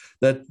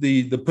that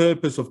the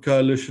purpose of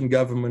coalition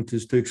government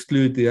is to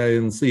exclude the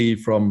ANC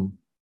from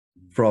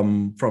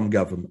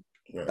government.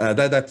 Right.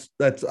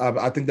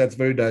 I think that's a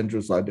very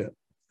dangerous idea.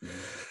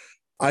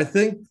 I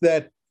think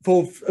that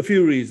for a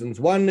few reasons.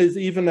 One is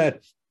even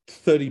at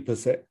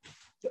 30%,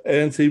 the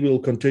ANC will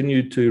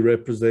continue to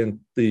represent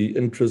the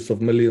interests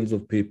of millions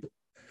of people,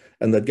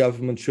 and that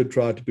government should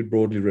try to be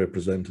broadly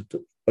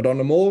representative. But on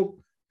a more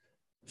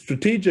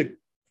strategic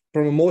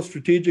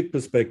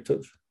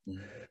perspective,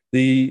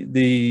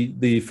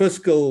 the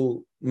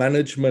fiscal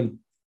management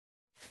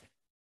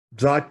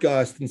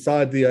zeitgeist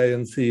inside the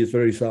ANC is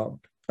very sound.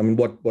 I mean,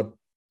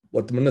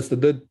 what the minister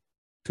did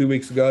 2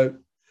 weeks ago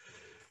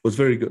was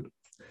very good.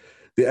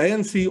 The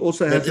ANC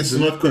also has... But it's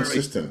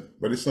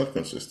not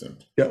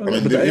consistent. Yeah, I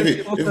mean, but the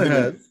ANC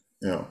also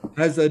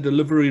has a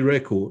delivery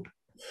record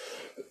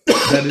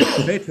that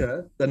is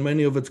better than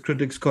many of its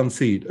critics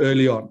concede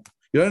early on.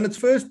 In its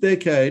first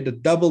decade,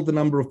 it doubled the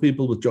number of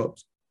people with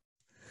jobs.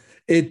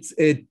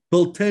 It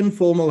built 10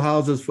 formal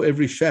houses for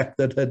every shack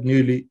that had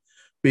newly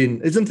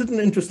been. Isn't it an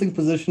interesting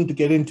position to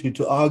get into,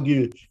 to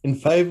argue in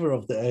favor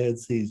of the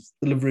ANC's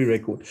delivery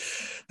record?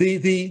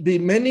 The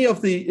many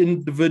of the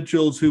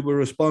individuals who were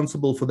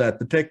responsible for that,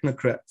 the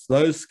technocrats,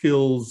 those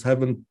skills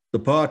haven't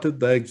departed.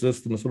 They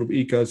exist in a sort of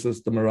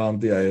ecosystem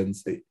around the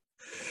ANC.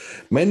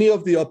 Many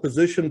of the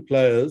opposition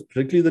players,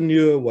 particularly the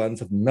newer ones,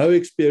 have no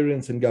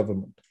experience in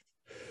government.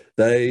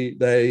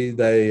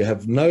 They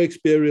have no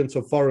experience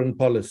of foreign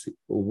policy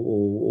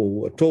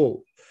or at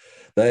all.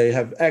 They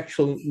have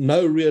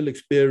no real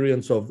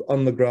experience of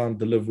on-the-ground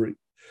delivery.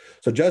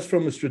 So just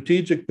from a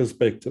strategic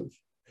perspective,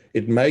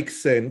 it makes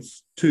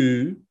sense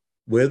to,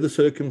 where the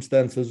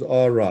circumstances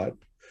are right,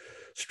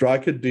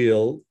 strike a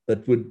deal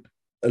that would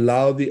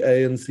allow the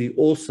ANC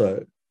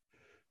also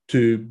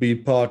to be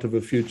part of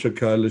a future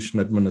coalition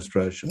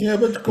administration. Yeah,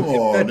 but come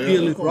on. If that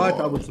deal is right,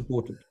 I would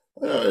support it.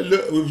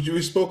 Look,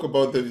 we spoke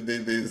about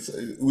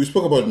we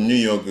spoke about New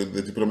York,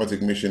 the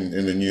diplomatic mission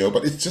in New York,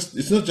 but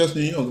it's not just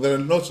New York. There are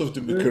lots of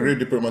career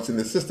diplomats in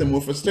the system who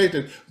are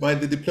frustrated by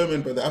the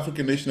deployment by the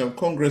African National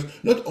Congress,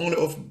 not only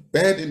of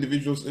bad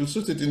individuals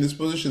suited in these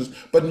positions,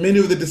 but many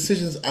of the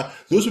decisions are,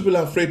 those people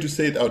are afraid to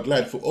say it out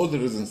loud for all the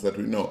reasons that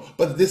we know.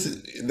 But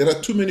there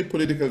are too many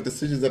political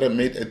decisions that are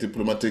made at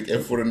diplomatic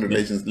and foreign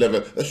relations level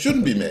that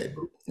shouldn't be made.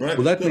 Right?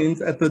 Well, that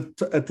means at the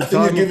I think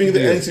time you're giving of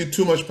the the ANC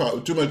too much power.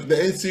 Too much. The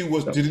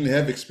ANC didn't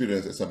have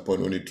experience at some point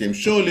when it came.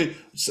 Surely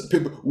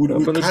people we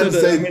can't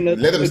say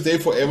let them stay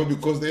forever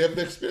because they have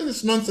the experience.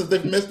 It's nonsense.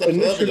 They've messed up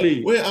South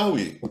Africa. Where are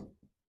we?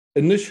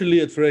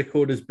 Initially, its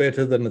record is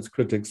better than its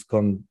critics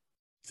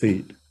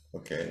concede.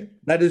 Okay,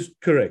 that is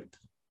correct.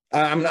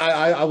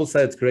 I will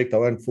say it's correct. I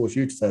won't force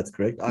you to say it's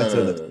correct.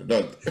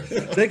 No.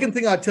 Second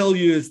thing I tell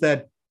you is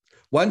that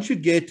once you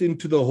get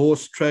into the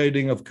horse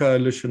trading of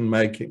coalition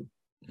making,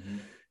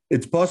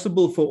 it's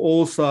possible for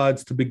all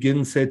sides to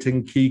begin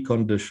setting key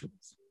conditions.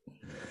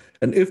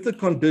 And if the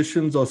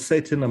conditions are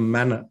set in a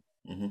manner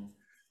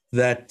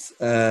that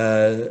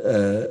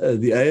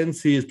the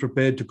ANC is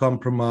prepared to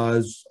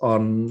compromise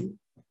on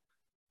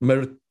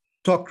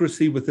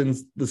meritocracy within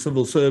the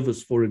civil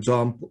service, for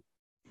example,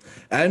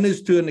 and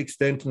is to an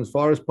extent, and as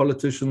far as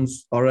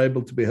politicians are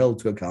able to be held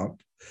to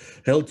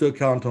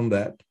account on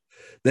that,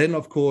 then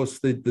of course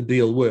the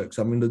deal works.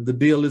 I mean, the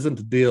deal isn't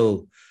a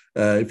deal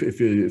if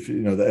you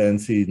know the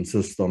ANC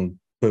insists on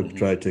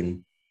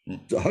perpetrating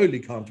wholly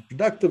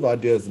counterproductive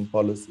ideas and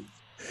policies.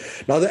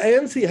 Now, the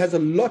ANC has a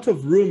lot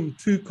of room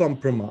to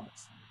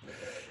compromise.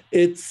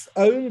 Its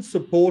own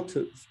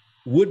supporters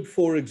would,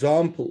 for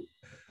example,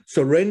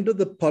 surrender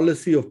the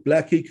policy of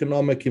Black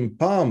economic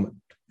empowerment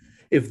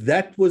if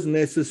that was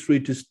necessary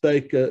to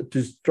strike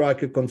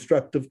a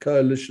constructive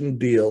coalition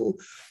deal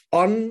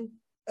on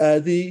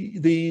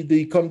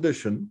the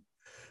condition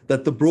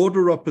that the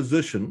broader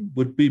opposition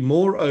would be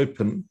more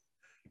open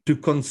to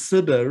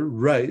consider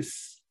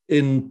race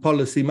in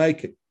policy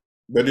making.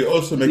 But you're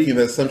also making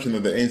the assumption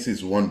that the ANC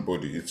is one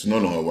body. It's no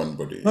longer one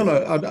body. No,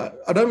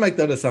 I don't make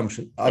that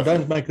assumption. I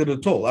don't make it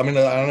at all. I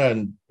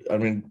don't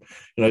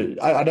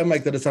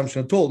make that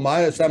assumption at all. My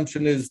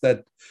assumption is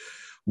that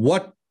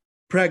what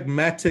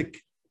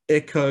pragmatic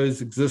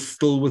echoes exist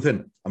still within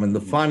it. I mean,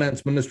 the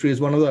finance ministry is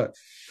one of those.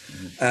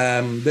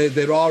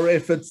 There are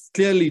efforts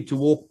clearly to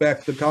walk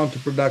back the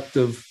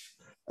counterproductive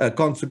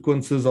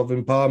consequences of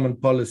empowerment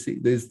policy.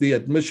 There's the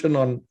admission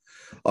on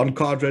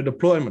cadre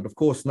deployment. Of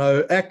course,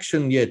 no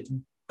action yet,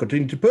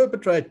 continue to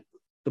perpetrate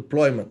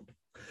deployment.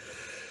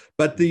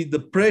 But the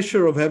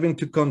pressure of having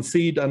to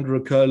concede under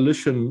a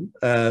coalition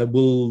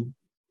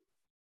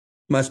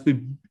must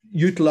be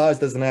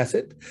utilized as an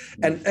asset.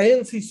 And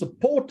ANC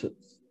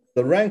supporters,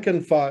 the rank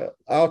and file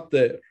out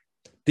there,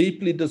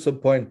 deeply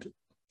disappointed.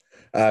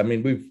 I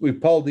mean,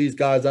 we've polled these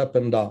guys up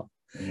and down.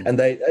 And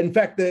there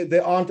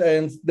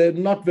are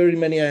not very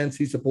many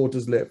ANC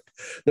supporters left.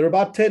 There are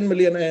about 10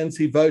 million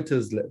ANC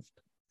voters left.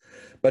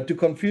 But to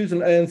confuse an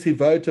ANC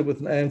voter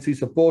with an ANC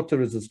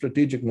supporter is a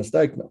strategic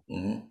mistake now.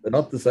 They're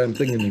not the same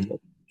thing anymore.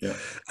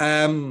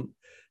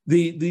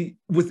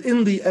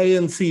 Within the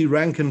ANC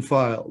rank and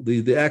file,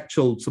 the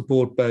actual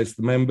support base,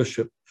 the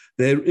membership,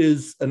 there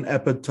is an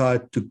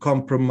appetite to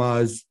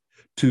compromise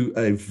to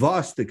a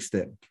vast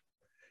extent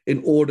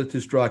in order to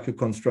strike a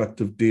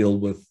constructive deal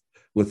with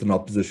an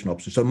opposition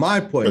option. So my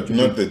point... But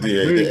not the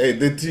DA.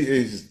 The DA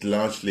is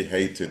largely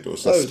hated or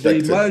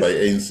suspected by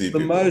ANC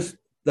people.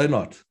 They're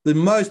not.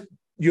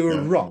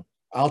 You're wrong.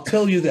 I'll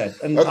tell you that.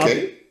 And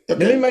okay.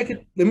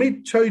 Let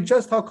me show you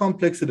just how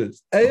complex it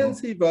is.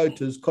 ANC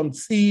voters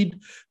concede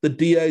the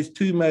DA's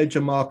two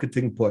major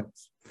marketing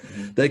points.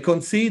 They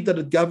concede that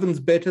it governs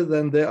better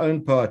than their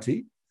own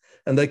party,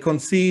 and they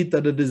concede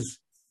that it is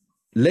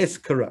less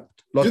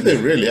corrupt. Do they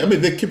really? I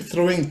mean, they keep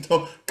throwing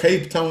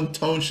Cape Town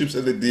townships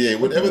at the DA.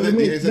 Whatever the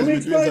DA says we're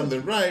doing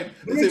something right,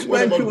 they say,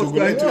 what about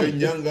Gugulethu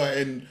and Nyanga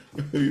and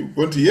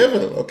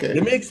Bonteheuwel? Okay.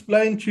 Let me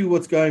explain to you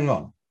what's going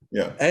on.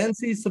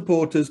 ANC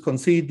supporters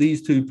concede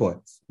these 2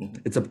 points.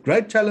 It's a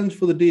great challenge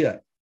for the DA.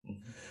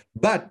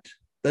 But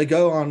they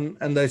go on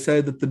and they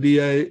say that the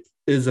DA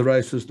is a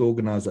racist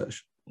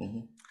organization.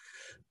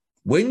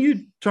 When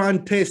you try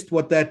and test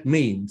what that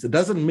means, it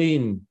doesn't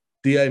mean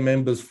DA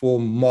members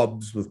form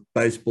mobs with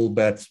baseball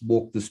bats,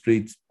 walk the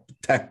streets,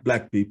 attack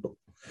Black people.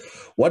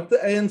 What the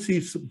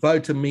ANC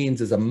voter means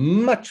is a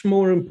much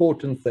more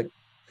important thing,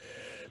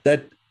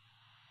 that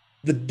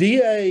the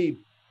DA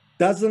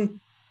doesn't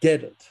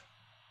get it.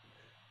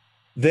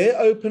 Their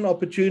open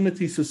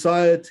opportunity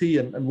society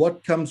and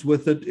what comes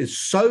with it is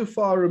so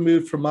far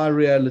removed from our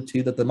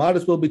reality that they might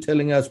as well be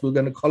telling us we're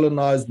going to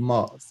colonize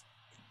Mars.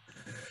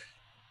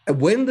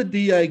 And when the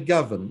DA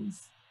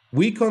governs,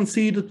 we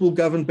concede it will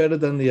govern better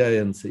than the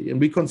ANC, and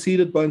we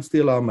concede it won't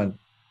steal our money.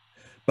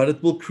 But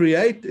it will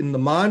create in the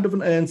mind of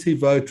an ANC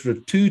voter a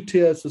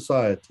two-tier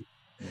society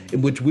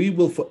in which we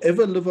will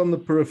forever live on the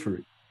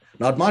periphery.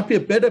 Now, it might be a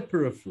better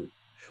periphery.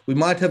 We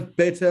might have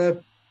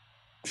better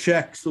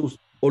shacks or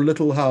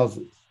little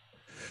houses.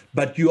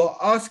 But you are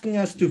asking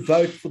us to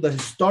vote for the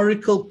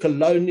historical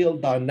colonial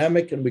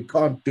dynamic, and we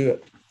can't do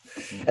it.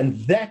 And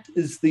that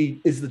is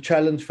the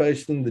challenge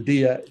facing the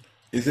DA.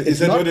 Is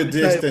that what the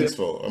DA stands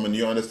for? I mean,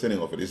 your understanding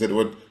of it. Is that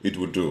what it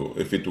would do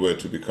if it were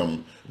to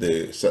become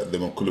the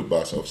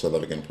Mkulubasa of South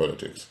African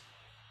politics?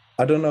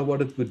 I don't know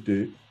what it would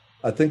do.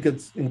 I think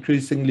it's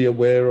increasingly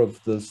aware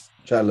of this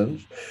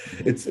challenge.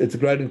 It's a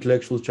great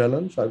intellectual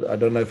challenge. I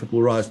don't know if it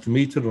will rise to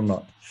meet it or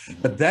not.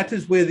 But that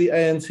is where the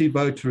ANC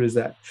voter is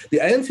at. The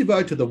ANC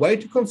voter, the way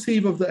to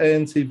conceive of the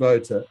ANC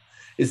voter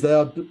is they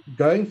are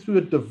going through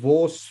a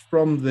divorce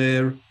from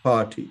their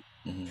party.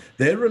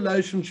 Their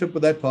relationship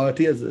with that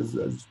party, as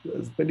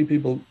many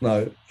people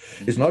know,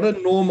 is not a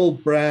normal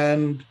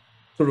brand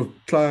sort of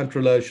client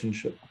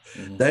relationship.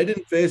 They'd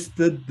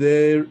invested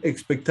their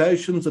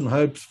expectations and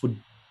hopes for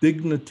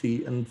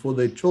dignity and for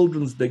their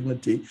children's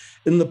dignity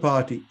in the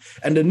party.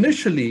 And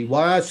initially,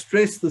 why I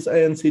stress this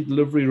ANC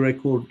delivery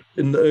record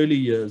in the early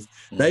years,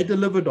 they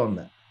delivered on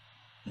that.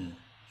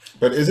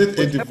 But is it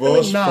a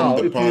divorce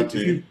from the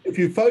party? If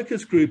you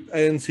focus group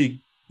ANC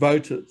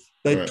voters,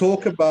 they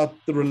talk about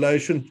the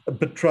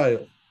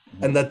betrayal,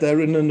 and that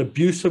they're in an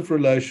abusive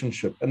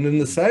relationship. And in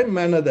the same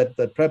manner that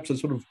perhaps a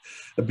sort of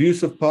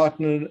abusive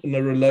partner in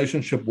a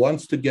relationship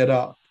wants to get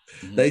out,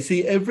 they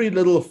see every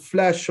little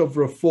flash of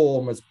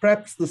reform as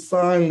perhaps the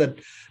sign that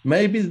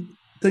maybe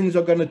things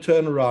are going to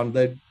turn around.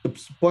 They're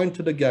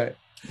disappointed again.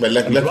 But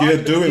like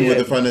you're doing with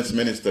the finance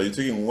minister, you're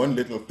taking one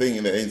little thing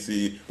in the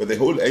ANC, but the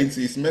whole ANC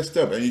is messed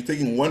up, and you're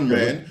taking one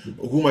man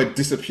who might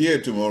disappear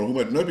tomorrow, who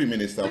might not be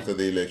minister after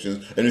the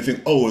elections, and you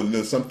think, oh,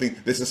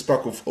 there's a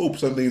spark of hope,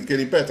 something is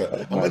getting better.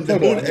 The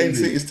whole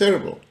ANC is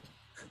terrible.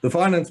 The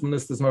finance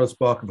minister is not a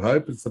spark of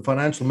hope, it's the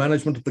financial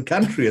management of the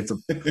country. It's a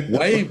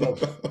wave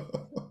of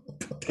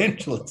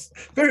potential. It's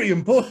very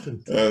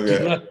important.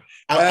 Okay. You know?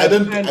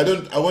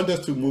 I want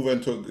us to move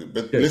and talk,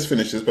 but let's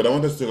finish this. But I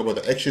want us to talk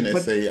about the Action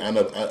SA and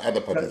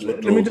other parties.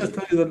 Let me just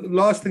tell you the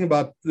last thing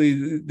about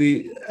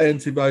the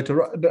ANC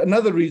voter.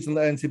 Another reason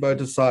the ANC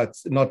voter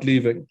cites not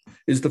leaving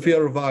is the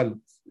fear of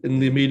violence in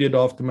the immediate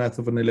aftermath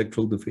of an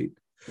electoral defeat.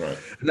 Right.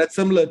 And that's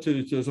similar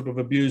to a sort of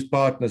abused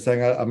partner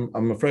saying,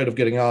 I'm afraid of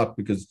getting out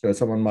because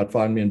someone might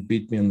find me and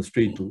beat me in the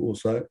street or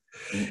so.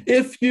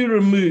 If you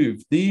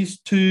remove these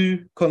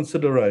two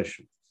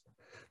considerations,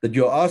 that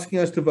you're asking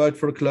us to vote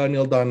for a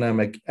colonial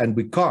dynamic and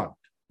we can't,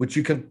 which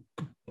you can,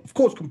 of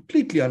course,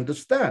 completely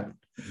understand.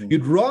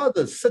 You'd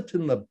rather sit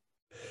in the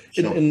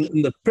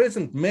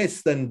present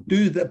mess than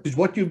do that, because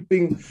what you're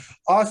being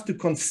asked to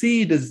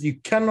concede is you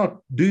cannot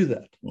do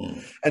that.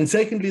 And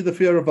secondly, the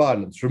fear of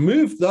violence.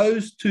 Remove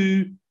those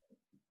two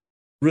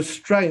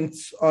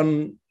restraints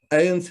on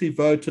ANC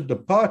voter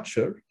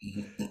departure,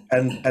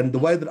 and the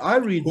way that I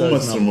read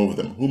those numbers, remove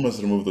them? Who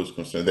must remove those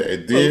constraints? The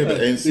idea, the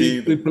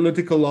ANC, the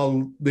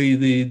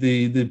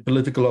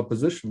political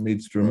opposition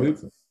needs to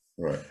remove them.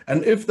 Right.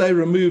 And if they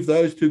remove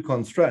those two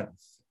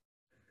constraints,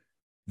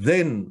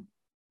 then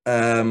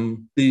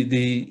the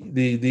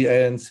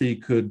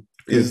ANC could.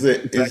 Is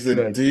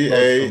the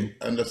DA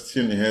under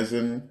Stephen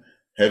Hazen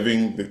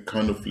having the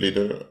kind of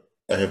leader?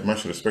 I have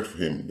much respect for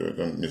him.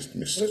 Don't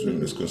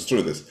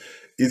misconstrue this.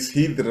 Is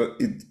he? Do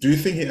you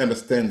think he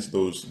understands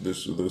those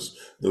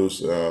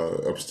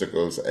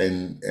obstacles,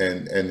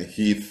 and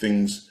he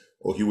thinks,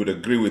 or he would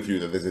agree with you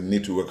that there's a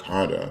need to work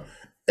harder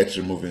at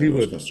removing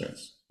those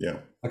constraints?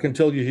 Yeah, I can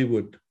tell you he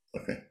would.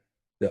 Okay.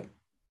 Yeah,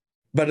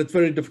 but it's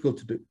very difficult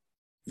to do.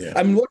 Yeah.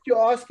 I mean, what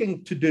you're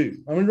asking to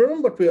do. I mean,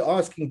 remember what we're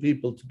asking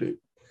people to do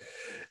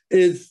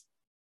is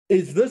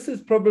this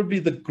is probably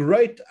the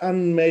great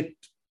unmet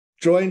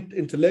joint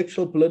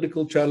intellectual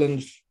political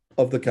challenge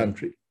of the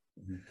country.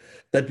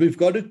 That we've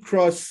got to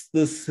cross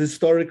this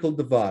historical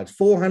divide,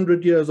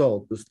 400 years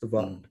old, this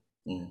divide.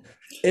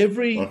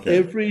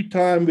 Every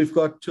time we've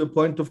got to a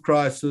point of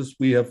crisis,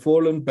 we have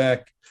fallen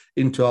back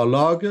into our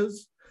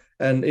lagers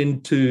and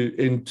into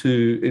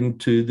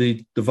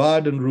the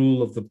divide and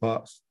rule of the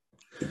past.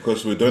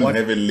 Because we don't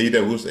have a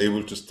leader who's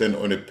able to stand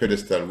on a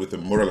pedestal with a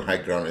moral high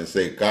ground and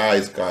say,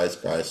 guys,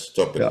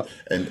 stop it. Yeah.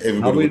 And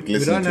everybody would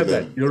listen to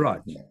them. That. You're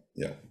right.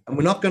 Yeah. And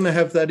we're not going to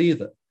have that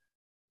either.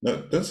 No,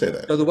 don't say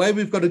that. So the way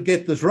we've got to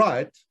get this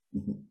right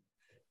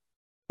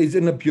is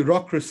in a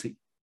bureaucracy,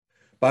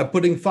 by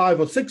putting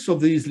 5 or 6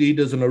 of these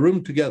leaders in a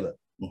room together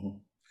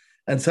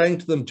and saying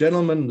to them,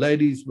 gentlemen,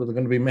 ladies, well, they're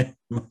going to be men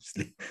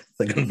mostly.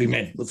 They're going to be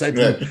men. We'll say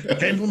to them,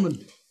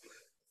 gentlemen,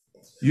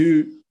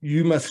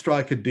 you must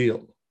strike a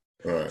deal.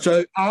 Right.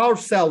 So our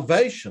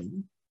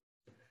salvation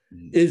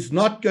is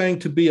not going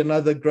to be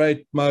another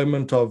great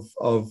moment of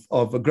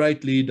a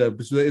great leader,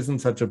 because there isn't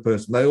such a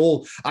person.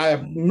 I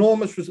have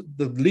enormous,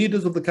 the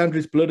leaders of the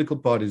country's political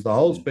parties, the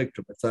whole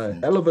spectrum. It's a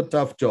hell of a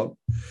tough job.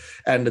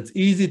 And it's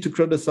easy to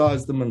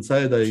criticize them and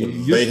say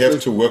they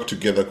have to work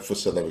together for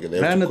South Africa.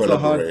 They have to it's a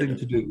hard thing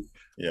to do.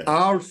 Yeah.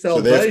 Our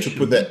salvation. So they have to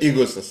put their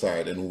egos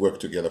aside and work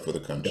together for the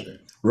country.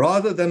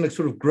 Rather than a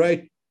sort of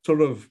great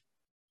sort of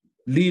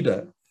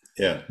leader,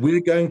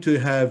 we're going to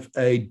have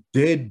a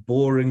dead,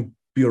 boring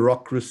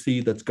bureaucracy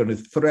that's going to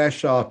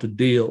thrash out a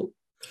deal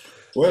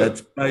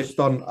that's based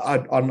on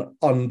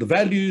the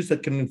values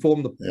that can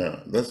inform the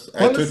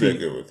I totally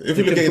agree with. If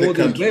you look at the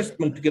country,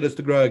 investment to get us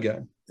to grow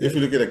again. If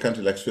you look at a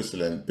country like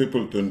Switzerland,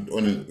 people don't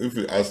only. If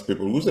you ask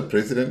people who's the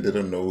president, they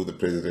don't know who the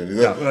president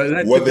is.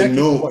 What they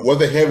know, what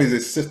they have is a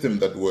system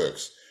that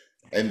works,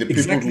 and the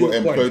people who are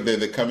employed there,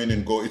 they come in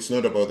and go. It's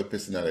not about the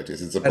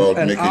personalities; it's about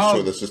making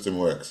sure the system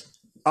works.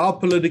 Our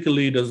political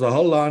leaders, a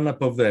whole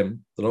lineup of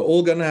them, that are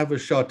all going to have a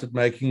shot at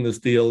making this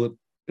deal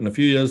in a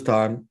few years'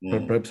 time,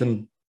 perhaps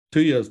in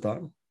 2 years'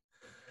 time.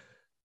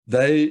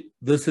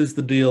 This is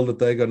the deal that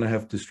they're going to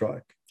have to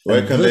strike.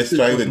 Why can't they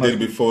strike the deal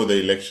before the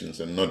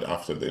elections and not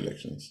after the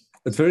elections?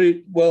 It's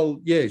very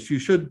well, yes, you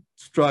should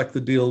strike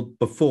the deal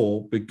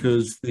before,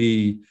 because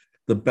the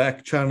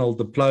back channel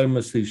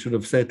diplomacy should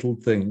have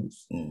settled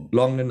things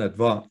long in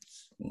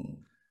advance.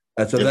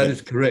 And so that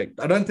is correct.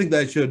 I don't think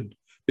they should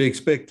be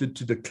expected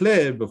to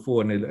declare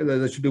before an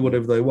election. They should do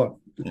whatever they want.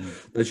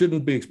 They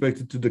shouldn't be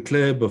expected to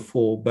declare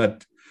before,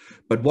 but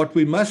what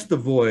we must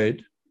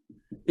avoid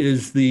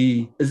is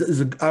a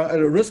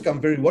risk I'm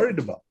very worried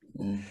about.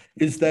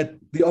 Is that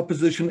the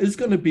opposition is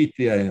going to beat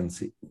the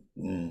ANC.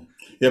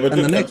 But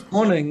the next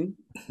morning,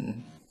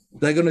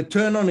 they're going to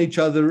turn on each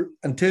other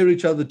and tear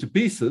each other to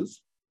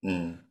pieces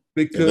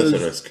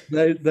because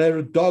they're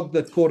a dog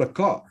that caught a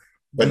car.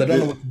 But they don't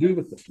know what to do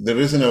with it. The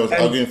reason I was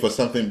arguing for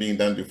something being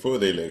done before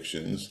the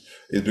elections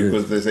is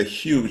because there's a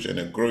huge and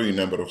a growing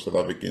number of South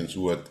Africans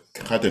who are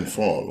cut and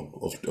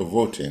fall of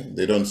voting.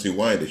 They don't see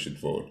why they should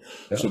vote.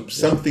 So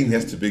something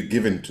has to be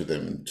given to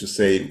them to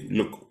say,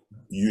 look,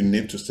 you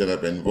need to stand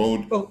up and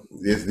vote. Well,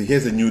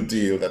 here's a new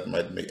deal that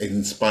might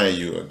inspire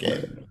you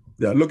again.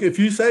 Yeah, look, if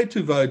you say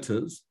to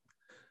voters,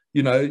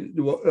 you know,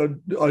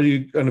 are you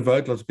going to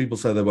vote? Lots of people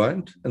say they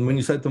won't. And when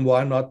you say to them,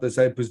 why not? They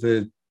say, because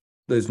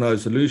there's no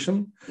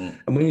solution.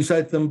 And when you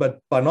say to them,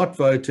 but by not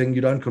voting,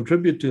 you don't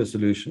contribute to a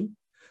solution,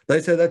 they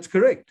say that's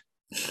correct.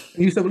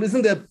 And you say, well,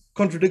 isn't there a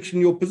contradiction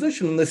in your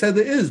position? And they say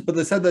there is, but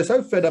they say they're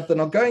so fed up they're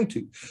not going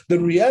to. The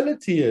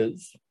reality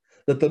is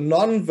that the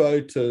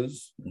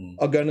non-voters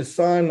are going to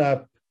sign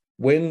up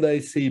when they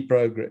see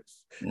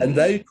progress. And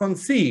they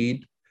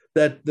concede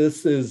that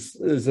this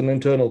is an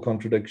internal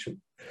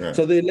contradiction.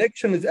 So the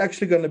election is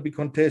actually going to be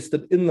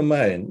contested in the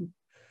main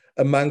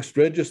amongst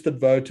registered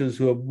voters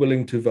who are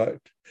willing to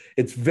vote.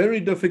 It's very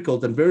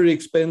difficult and very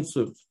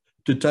expensive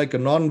to take a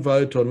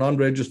non-voter or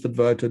non-registered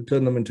voter and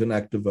turn them into an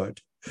active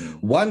voter.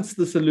 Once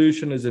the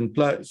solution is in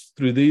place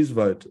through these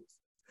voters,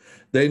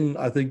 then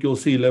I think you'll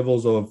see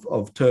levels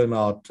of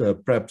turnout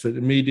perhaps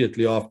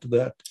immediately after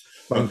that,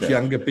 amongst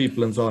younger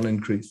people and so on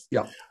increase.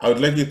 Yeah. I would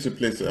like you to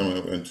please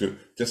to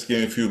just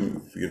give a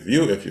few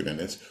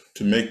minutes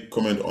to make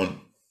comment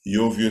on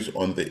your views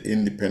on the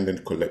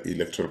Independent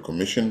Electoral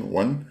Commission.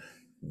 One,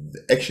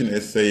 the Action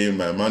SA,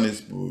 my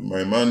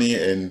money,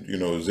 and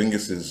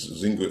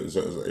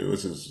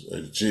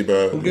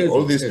Jiba,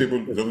 all these people,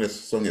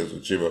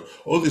 Jiba,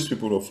 all these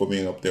people are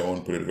forming up their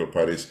own political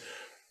parties.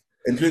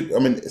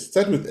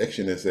 Start with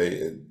Action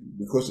SA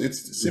because it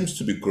seems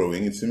to be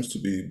growing. It seems to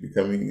be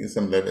becoming at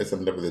some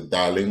level the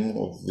darling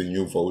of the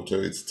new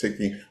voter.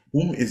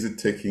 Whom is it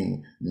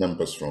taking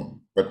numbers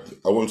from? But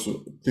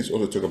please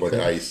also talk about the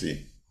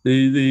IEC.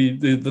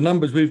 The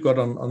numbers we've got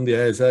on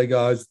the ASA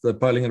guys, they're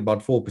polling at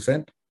about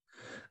 4%.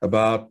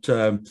 About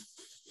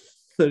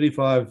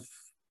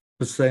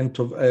 35%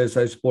 of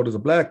ASA supporters are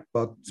black,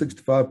 about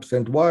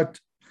 65% white.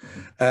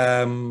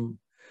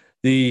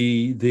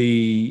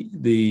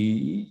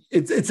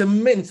 It's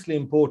immensely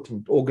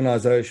important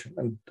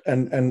organization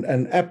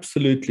and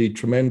absolutely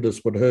tremendous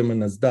what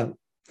Herman has done,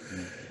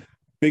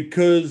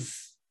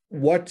 because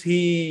what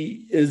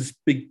he is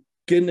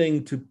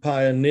beginning to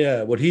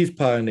pioneer, what he's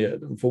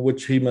pioneered, and for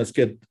which he must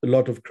get a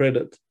lot of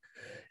credit,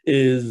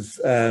 is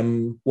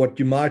what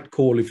you might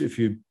call, if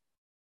you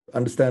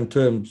understand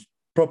terms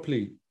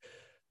properly,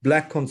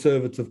 black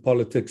conservative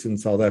politics in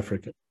South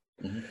Africa.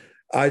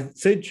 I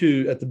said to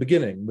you at the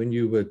beginning, when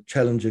you were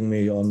challenging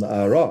me on the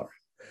RR,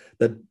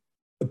 that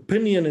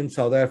opinion in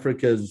South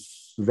Africa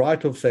is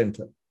right of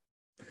center.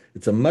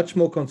 It's a much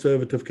more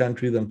conservative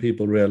country than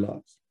people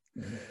realize.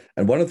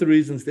 And one of the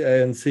reasons the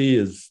ANC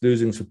is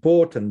losing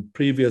support and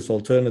previous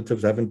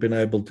alternatives haven't been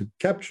able to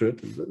capture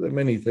it, there are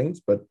many things,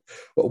 but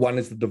one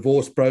is the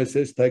divorce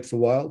process takes a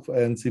while for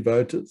ANC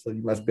voters. So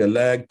you must be a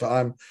lag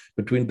time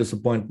between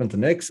disappointment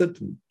and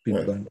exit. And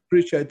people don't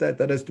appreciate that.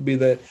 That has to be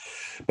there.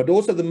 But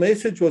also the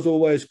message was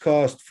always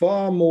cast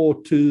far more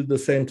to the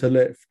center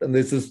left. And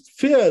there's this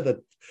fear that,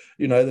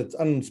 that's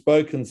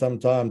unspoken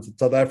sometimes, that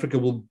South Africa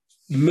will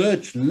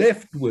lurch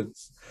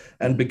leftwards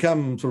and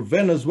become sort of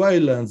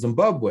Venezuela and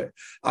Zimbabwe.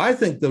 I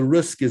think the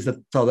risk is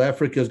that South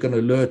Africa is going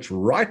to lurch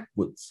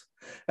rightwards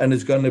and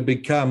is going to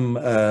become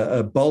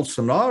a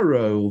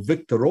Bolsonaro or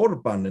Viktor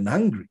Orban in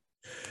Hungary.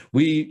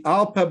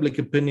 Our public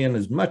opinion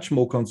is much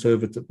more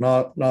conservative.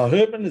 Now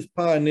Herman is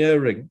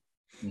pioneering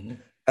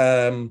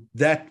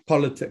that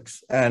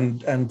politics,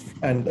 and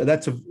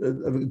that's a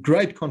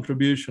great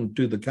contribution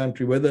to the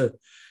country. Whether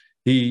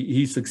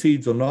he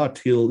succeeds or not,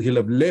 he'll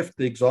have left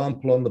the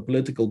example on the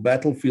political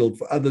battlefield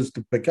for others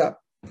to pick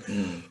up.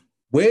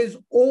 Where's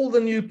all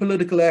the new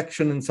political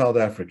action in South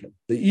Africa?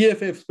 The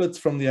EFF splits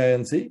from the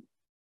ANC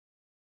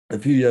a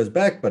few years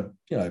back, but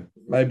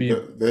maybe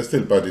there's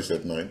still parties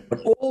at night. But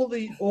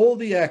all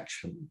the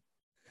action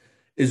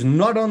is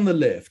not on the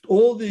left.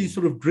 All these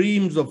sort of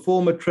dreams of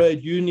former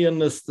trade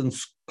unionists and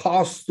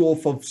cast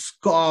off of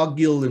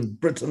Scargill in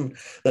Britain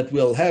that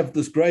we'll have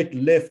this great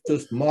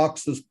leftist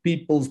Marxist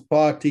People's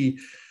Party,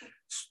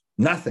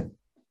 nothing.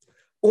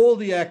 All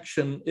the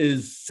action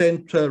is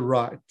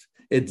center-right.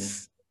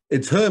 It's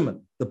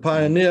Herman, the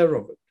pioneer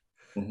of it.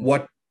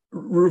 What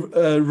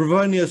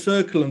Rivonia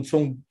Circle and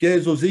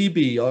Songezo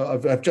Zibi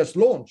have just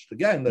launched.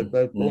 Again,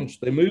 they've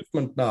launched their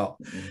movement now,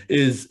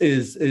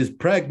 is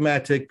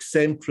pragmatic,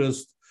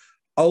 centrist,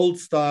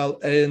 old-style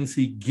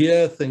ANC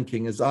gear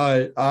thinking, as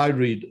I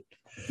read it.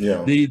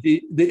 Yeah.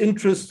 The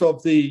interests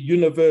of the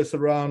universe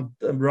around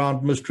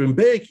Mr.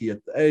 Mbeki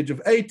at the age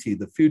of 80,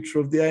 the future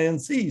of the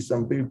ANC,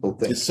 some people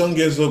think. Is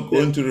Songezo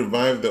going to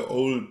revive the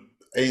old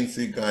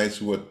ANC guys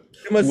who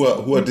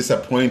are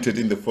disappointed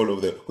in the fall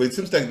of the... Well, it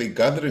seems like they're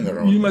gathering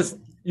around. You must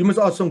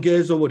ask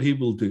Songezo what he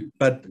will do.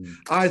 But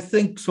I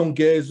think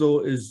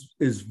Songezo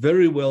is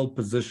very well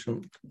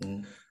positioned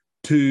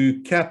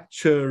to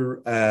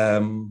capture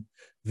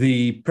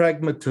the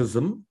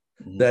pragmatism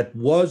that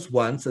was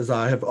once, as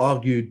I have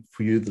argued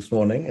for you this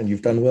morning, and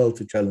you've done well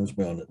to challenge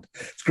me on it.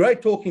 It's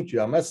great talking to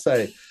you, I must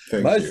say.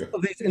 Most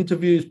of these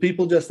interviews,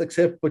 people just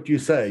accept what you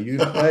say. You've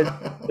made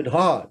it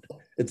hard.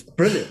 It's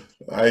brilliant.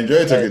 I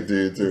enjoy talking to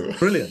you too.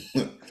 Brilliant.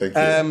 Thank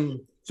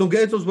you.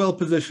 Songezo's well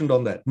positioned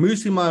on that.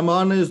 Mmusi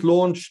Maimane has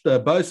launched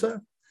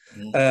BOSA,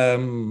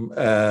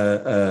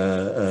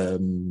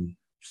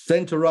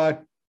 centre-right,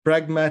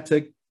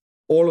 pragmatic,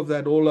 all of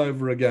that all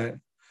over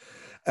again.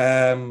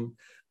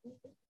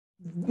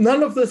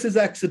 None of this is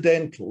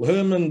accidental.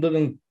 Herman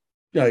didn't,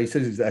 he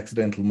says he's the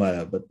accidental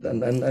mayor, but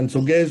and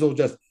Songezo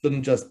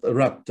didn't just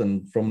erupt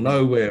and from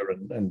nowhere,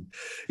 and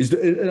he's,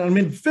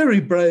 very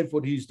brave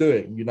what he's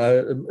doing.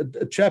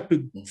 A chap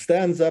who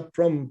stands up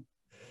from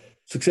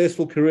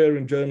successful career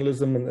in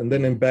journalism and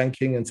then in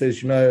banking and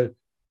says,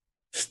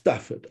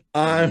 stuff it.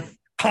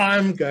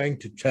 I'm going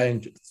to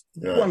change it. It's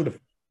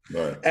wonderful.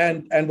 Right.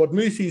 And what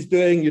Mmusi's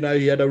doing,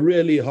 he had a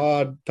really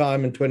hard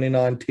time in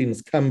 2019.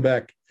 Has come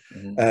back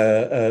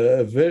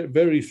very,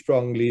 very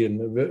strongly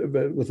and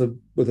with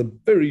a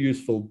very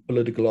useful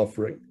political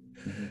offering.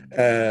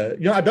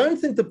 I don't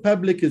think the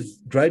public is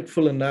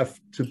grateful enough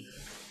to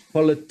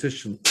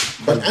politicians.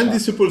 But Andy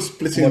Sipple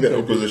splitting the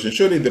opposition,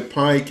 surely the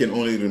pie can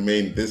only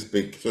remain this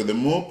big. So the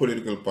more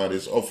political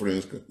parties,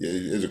 offerings,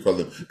 as you call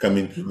them, come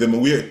in, the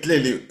more we are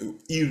clearly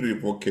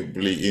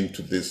irrevocably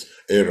into this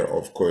era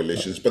of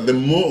coalitions. But the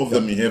more of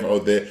them you have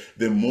out there,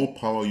 the more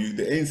power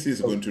the ANC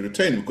is going to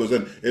retain. Because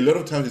then a lot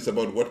of times it's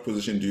about what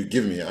position do you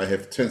give me? I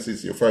have 10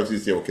 seats here, 5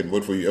 seats here, I can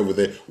vote for you over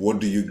there. What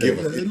do you give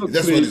us?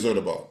 That's what it's all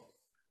about.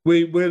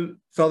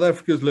 South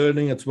Africa is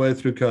learning its way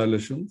through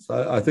coalitions.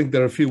 I think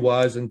there are a few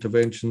wise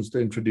interventions to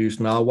introduce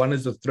now. One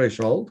is a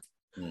threshold.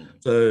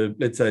 So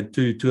let's say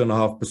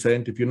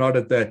 2.5%. If you're not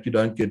at that, you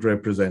don't get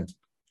represented.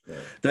 Right.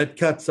 That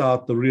cuts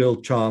out the real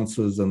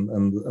chances and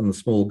the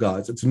small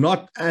guys. It's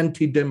not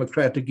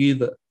anti-democratic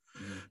either,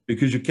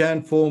 because you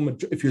can form,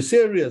 if you're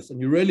serious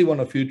and you really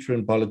want a future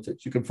in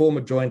politics, you can form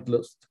a joint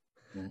list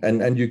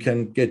and you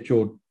can get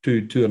your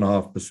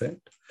 2.5%.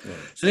 Right.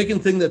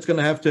 Second thing that's going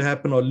to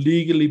happen are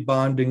legally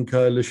binding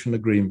coalition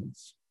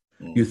agreements.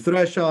 You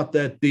thrash out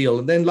that deal,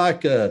 and then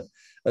like a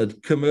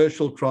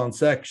commercial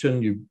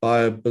transaction, you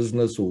buy a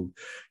business or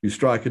you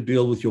strike a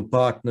deal with your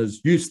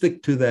partners, you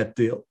stick to that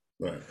deal.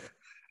 Right.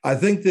 I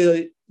think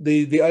the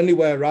only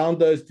way around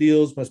those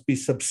deals must be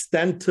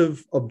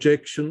substantive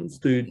objections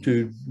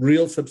to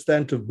real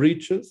substantive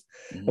breaches,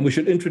 and we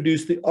should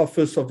introduce the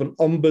office of an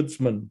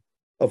ombudsman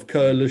of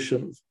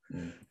coalitions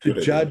to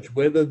judge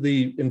whether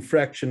the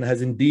infraction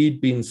has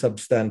indeed been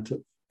substantive.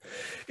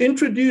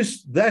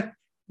 Introduce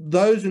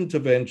those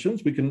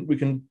interventions. We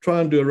can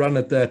try and do a run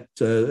at that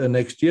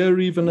next year,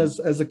 even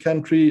as a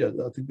country. I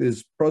think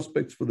there's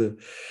prospects for the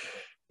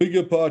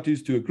bigger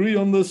parties to agree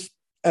on this,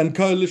 and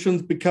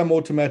coalitions become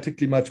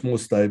automatically much more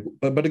stable.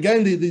 But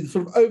again, the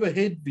sort of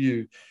overhead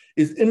view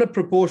is in a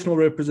proportional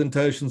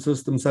representation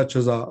system such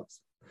as ours.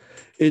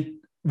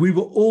 We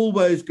were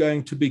always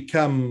going to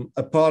become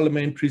a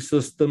parliamentary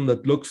system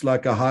that looks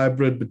like a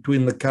hybrid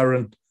between the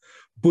current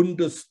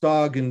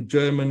Bundestag in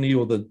Germany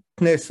or the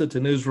Knesset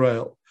in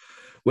Israel,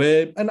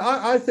 and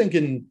I think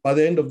by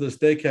the end of this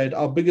decade,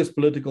 our biggest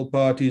political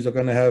parties are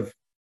going to have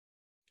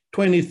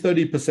 20,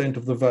 30%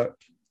 of the vote.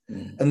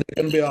 And there are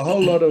going to be a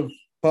whole lot of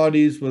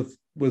parties with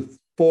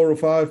 4 or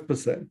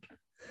 5%.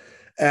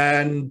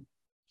 And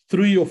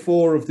 3 or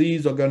 4 of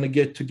these are going to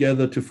get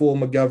together to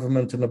form a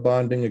government and a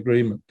binding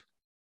agreement.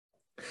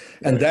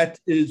 And that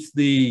is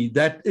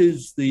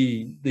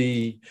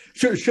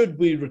should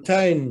we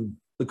retain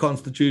the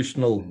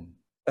constitutional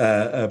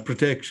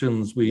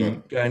protections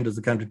we gained as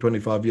a country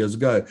 25 years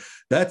ago,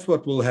 that's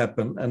what will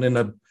happen. And in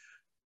a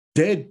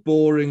dead,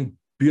 boring,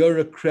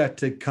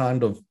 bureaucratic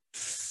kind of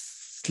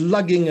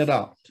slugging it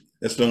out.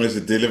 As long as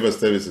it delivers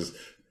services.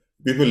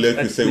 People like you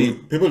That's say,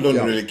 people don't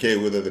yeah, really care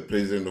whether the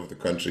president of the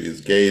country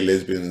is gay,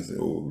 lesbians,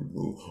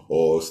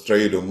 or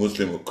straight, or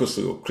Muslim, or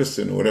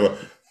Christian, or whatever,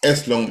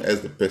 as long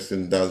as the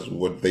person does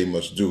what they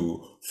must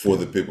do for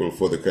the people,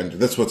 for the country.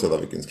 That's what South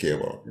Africans care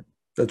about.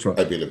 that's right.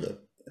 I believe that.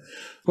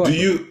 Quite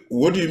right.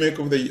 What do you make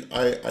of the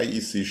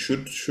IEC?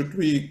 Should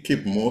we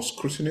keep more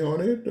scrutiny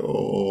on it,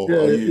 or are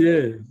Yeah, you?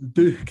 yeah,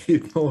 do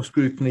keep more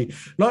scrutiny.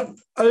 Not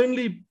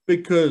only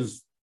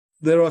because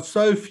there are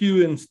so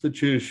few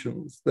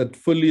institutions that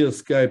fully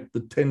escape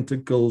the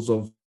tentacles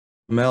of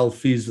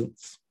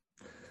malfeasance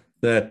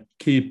that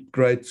keep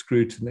great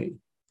scrutiny.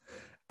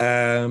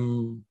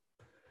 Um,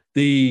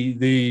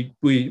 the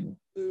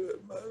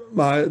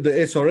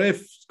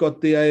SRF's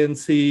got the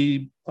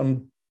ANC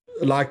on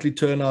a likely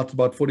turnout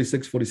about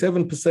 46,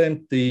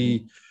 47%.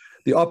 The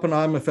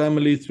Oppenheimer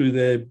family, through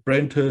their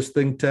Brenthurst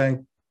think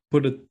tank,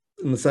 put it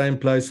in the same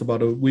place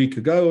about a week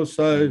ago or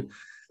so.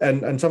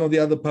 And some of the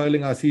other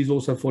polling I see is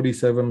also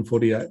 47,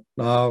 48.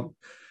 Now,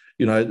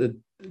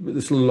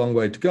 there's still a long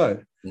way to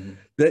go.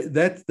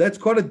 That's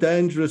quite a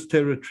dangerous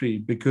territory,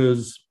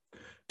 because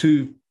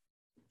to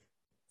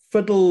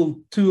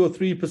fiddle 2 or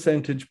 3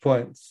 percentage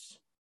points,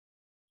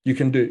 you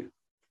can do.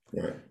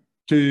 Right.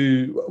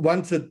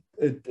 Once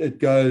it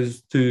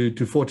goes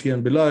to 40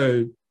 and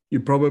below, you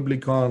probably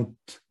can't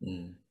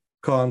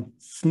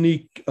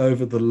sneak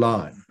over the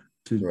line,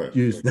 to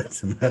use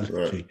that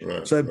analogy.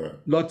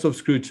 Lots of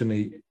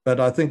scrutiny. But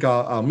I think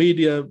our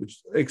media, which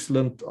is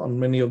excellent on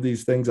many of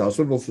these things, our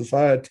civil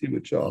society,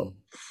 which are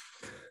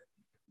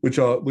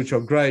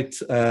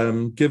great,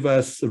 give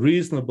us a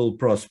reasonable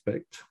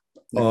prospect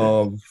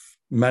of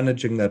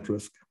managing that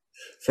risk.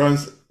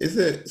 Frans, is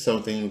there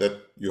something that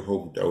you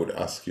hoped I would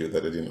ask you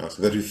that I didn't ask,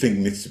 that you think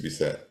needs to be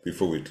said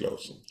before we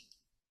close?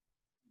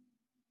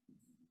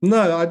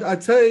 No,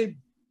 I'd say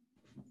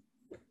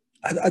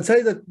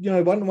that,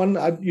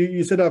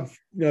 you said I've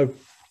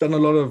done a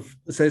lot of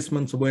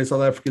assessments of where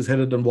South Africa is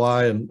headed and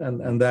why, and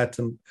that.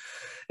 And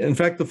in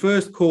fact, the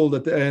first call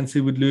that the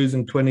ANC would lose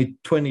in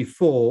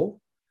 2024,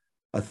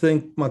 I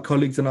think my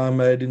colleagues and I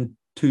made in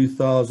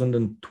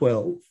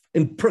 2012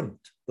 in print.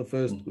 The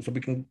first, so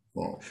we can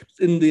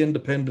in the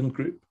independent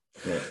group.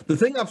 Right. The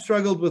thing I've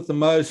struggled with the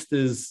most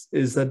is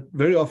that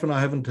very often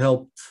I haven't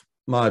helped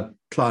my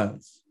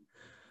clients,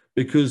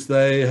 because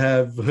they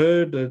have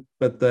heard it,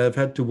 but they've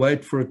had to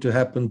wait for it to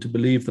happen to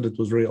believe that it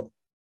was real.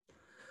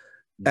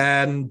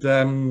 And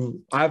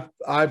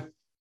I've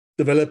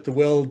developed a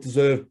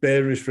well-deserved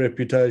bearish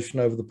reputation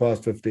over the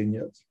past 15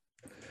 years.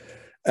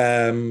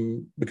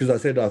 Because I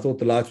said I thought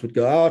the lights would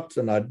go out,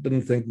 and I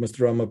didn't think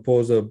Mr.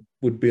 Ramaphosa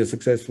would be a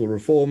successful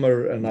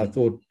reformer, and I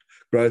thought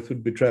growth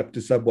would be trapped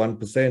to sub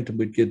 1%, and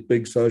we'd get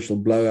big social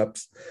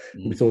blow-ups.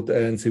 We thought the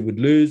ANC would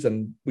lose,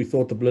 and we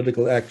thought the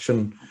political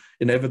action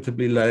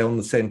inevitably lay on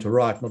the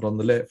centre-right, not on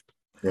the left.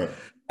 Right.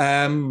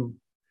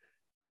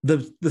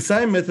 The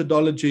same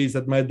methodologies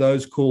that made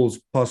those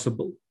calls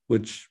possible,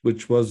 which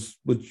was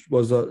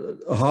a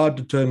hard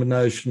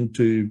determination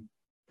to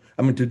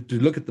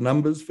look at the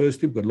numbers.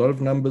 Firstly, we've got a lot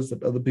of numbers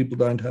that other people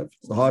don't have.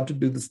 It's hard to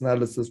do this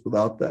analysis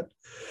without that.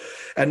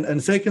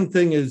 And second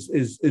thing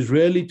is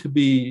really to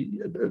be,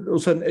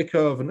 also an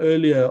echo of an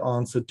earlier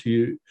answer to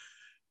you,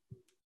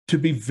 to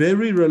be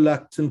very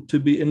reluctant to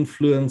be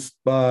influenced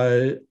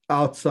by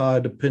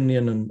outside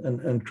opinion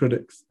and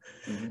critics.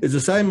 It's the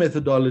same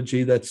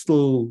methodology that's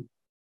still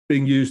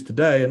being used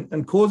today,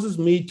 and causes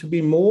me to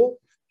be more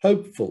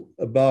hopeful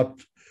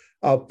about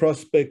our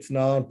prospects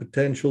now and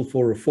potential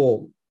for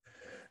reform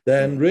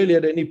than really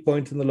at any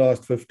point in the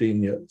last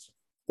 15 years.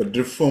 But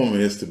reform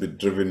has to be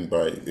driven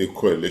by a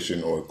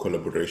coalition or a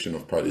collaboration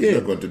of parties. It's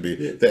not going to be...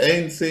 The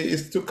ANC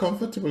is too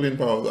comfortable in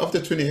power. After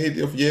 28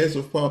 years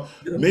of power,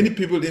 many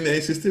people in the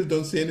ANC still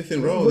don't see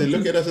anything wrong. They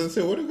look at us and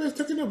say, what are you guys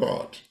talking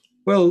about?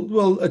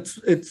 Well,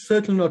 it's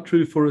certainly not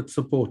true for its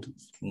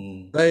supporters.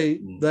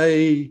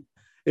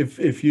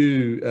 If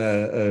you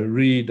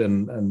read,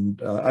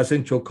 and I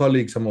sent your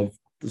colleagues some of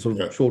the sort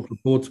of short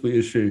reports we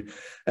issue,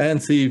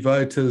 ANC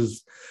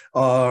voters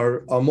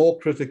are more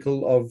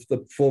critical of the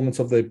performance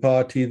of their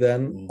party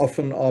than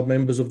often are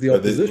members of the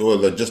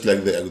opposition. They're just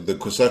like the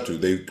COSATU.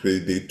 They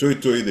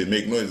toy, they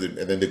make noise, and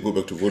then they go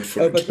back to vote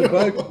for it.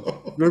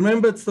 But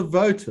remember, it's the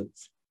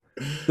voters.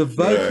 The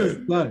voters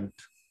don't.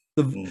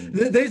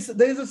 There's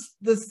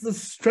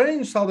this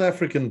strange South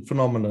African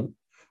phenomenon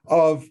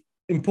of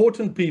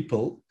important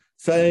people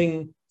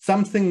saying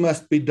something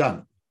must be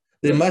done.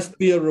 There must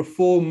be a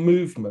reform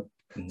movement.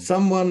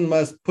 Someone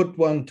must put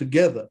one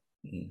together.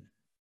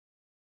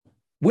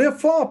 We're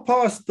far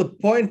past the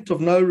point of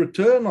no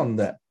return on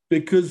that,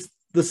 because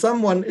the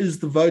someone is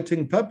the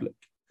voting public.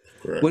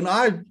 Correct. When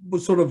I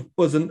was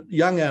a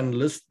young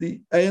analyst, the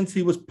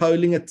ANC was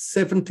polling at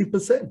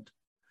 70%.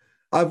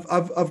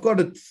 I've got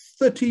it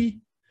 30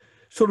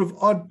 sort of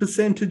odd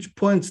percentage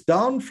points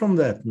down from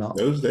that now.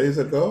 Those days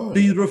are gone.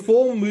 The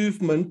reform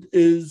movement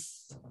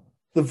is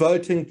the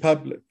voting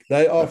public.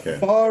 They are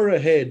far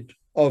ahead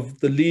of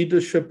the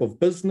leadership of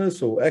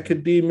business or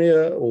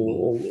academia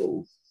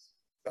or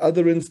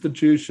other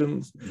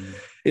institutions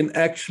in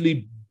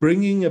actually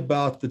bringing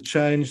about the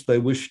change they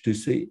wish to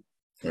see.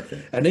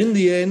 Okay. And in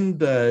the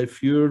end,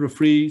 if you're a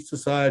free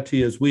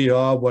society as we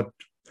are, what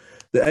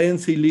the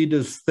ANC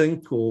leaders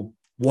think or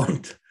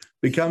want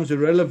becomes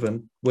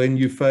irrelevant when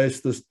you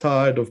face this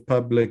tide of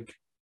public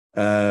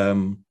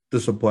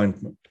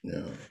disappointment.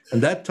 Yeah.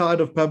 And that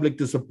tide of public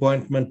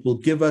disappointment will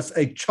give us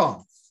a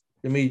chance.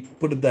 Let me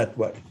put it that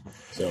way.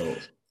 So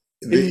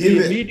in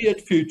the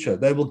immediate future,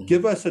 they will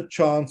give us a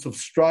chance of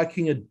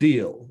striking a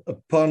deal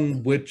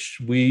upon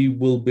which we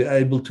will be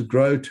able to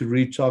grow to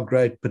reach our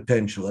great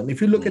potential. And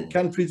if you look at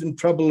countries in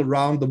trouble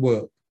around the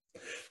world,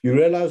 you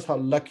realize how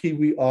lucky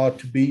we are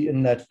to be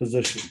in that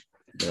position,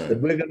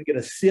 that we're going to get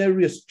a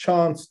serious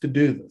chance to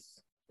do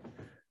this.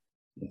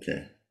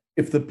 Okay.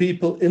 If the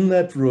people in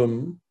that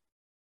room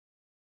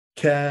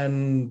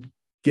can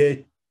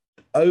get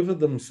over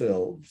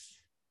themselves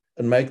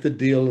and make the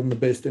deal in the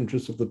best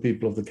interest of the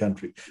people of the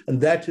country. And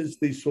that is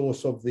the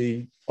source of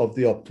the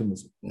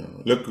optimism.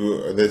 No. Look,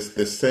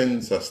 the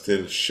sands are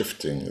still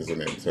shifting,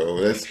 isn't it? So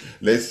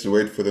let's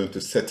wait for them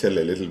to settle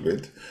a little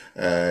bit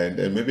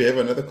and maybe have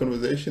another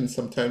conversation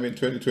sometime in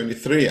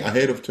 2023,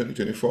 ahead of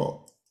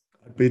 2024.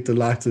 I'd be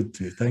delighted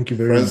to. Thank you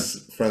very much.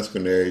 Frans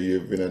Coeneer,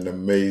 you've been an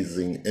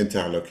amazing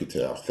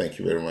interlocutor. Thank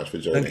you very much for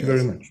joining us. Thank you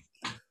very much.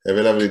 Have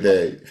a lovely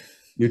day.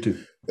 You too.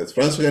 That's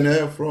Frans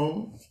Coeneer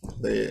from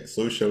the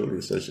Social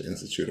Research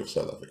Institute of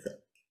South Africa.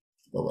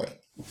 Bye-bye.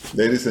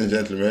 Ladies and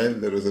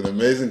gentlemen, there was an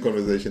amazing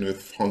conversation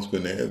with Frans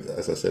Coeneer,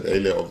 as I said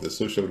earlier, of the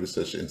Social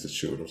Research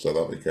Institute of South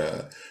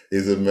Africa.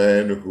 He's a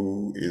man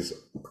who is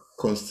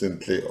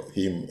constantly,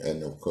 him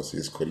and of course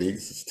his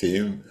colleagues, his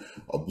team,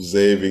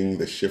 observing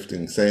the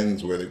shifting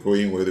sands, where they're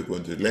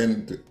going to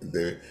lend,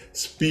 the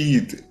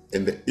speed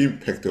and the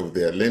impact of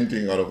their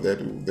lending, all of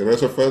that. The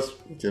rest of us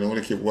can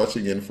only keep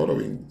watching and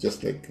following,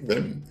 just like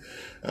them.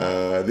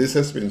 This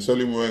has been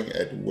Solomon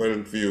at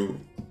Worldview,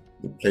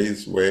 the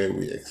place where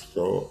we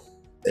explore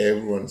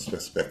everyone's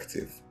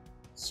perspective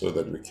so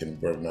that we can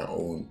broaden our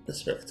own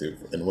perspective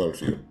and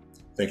worldview.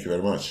 Thank you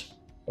very much.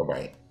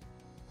 Bye-bye.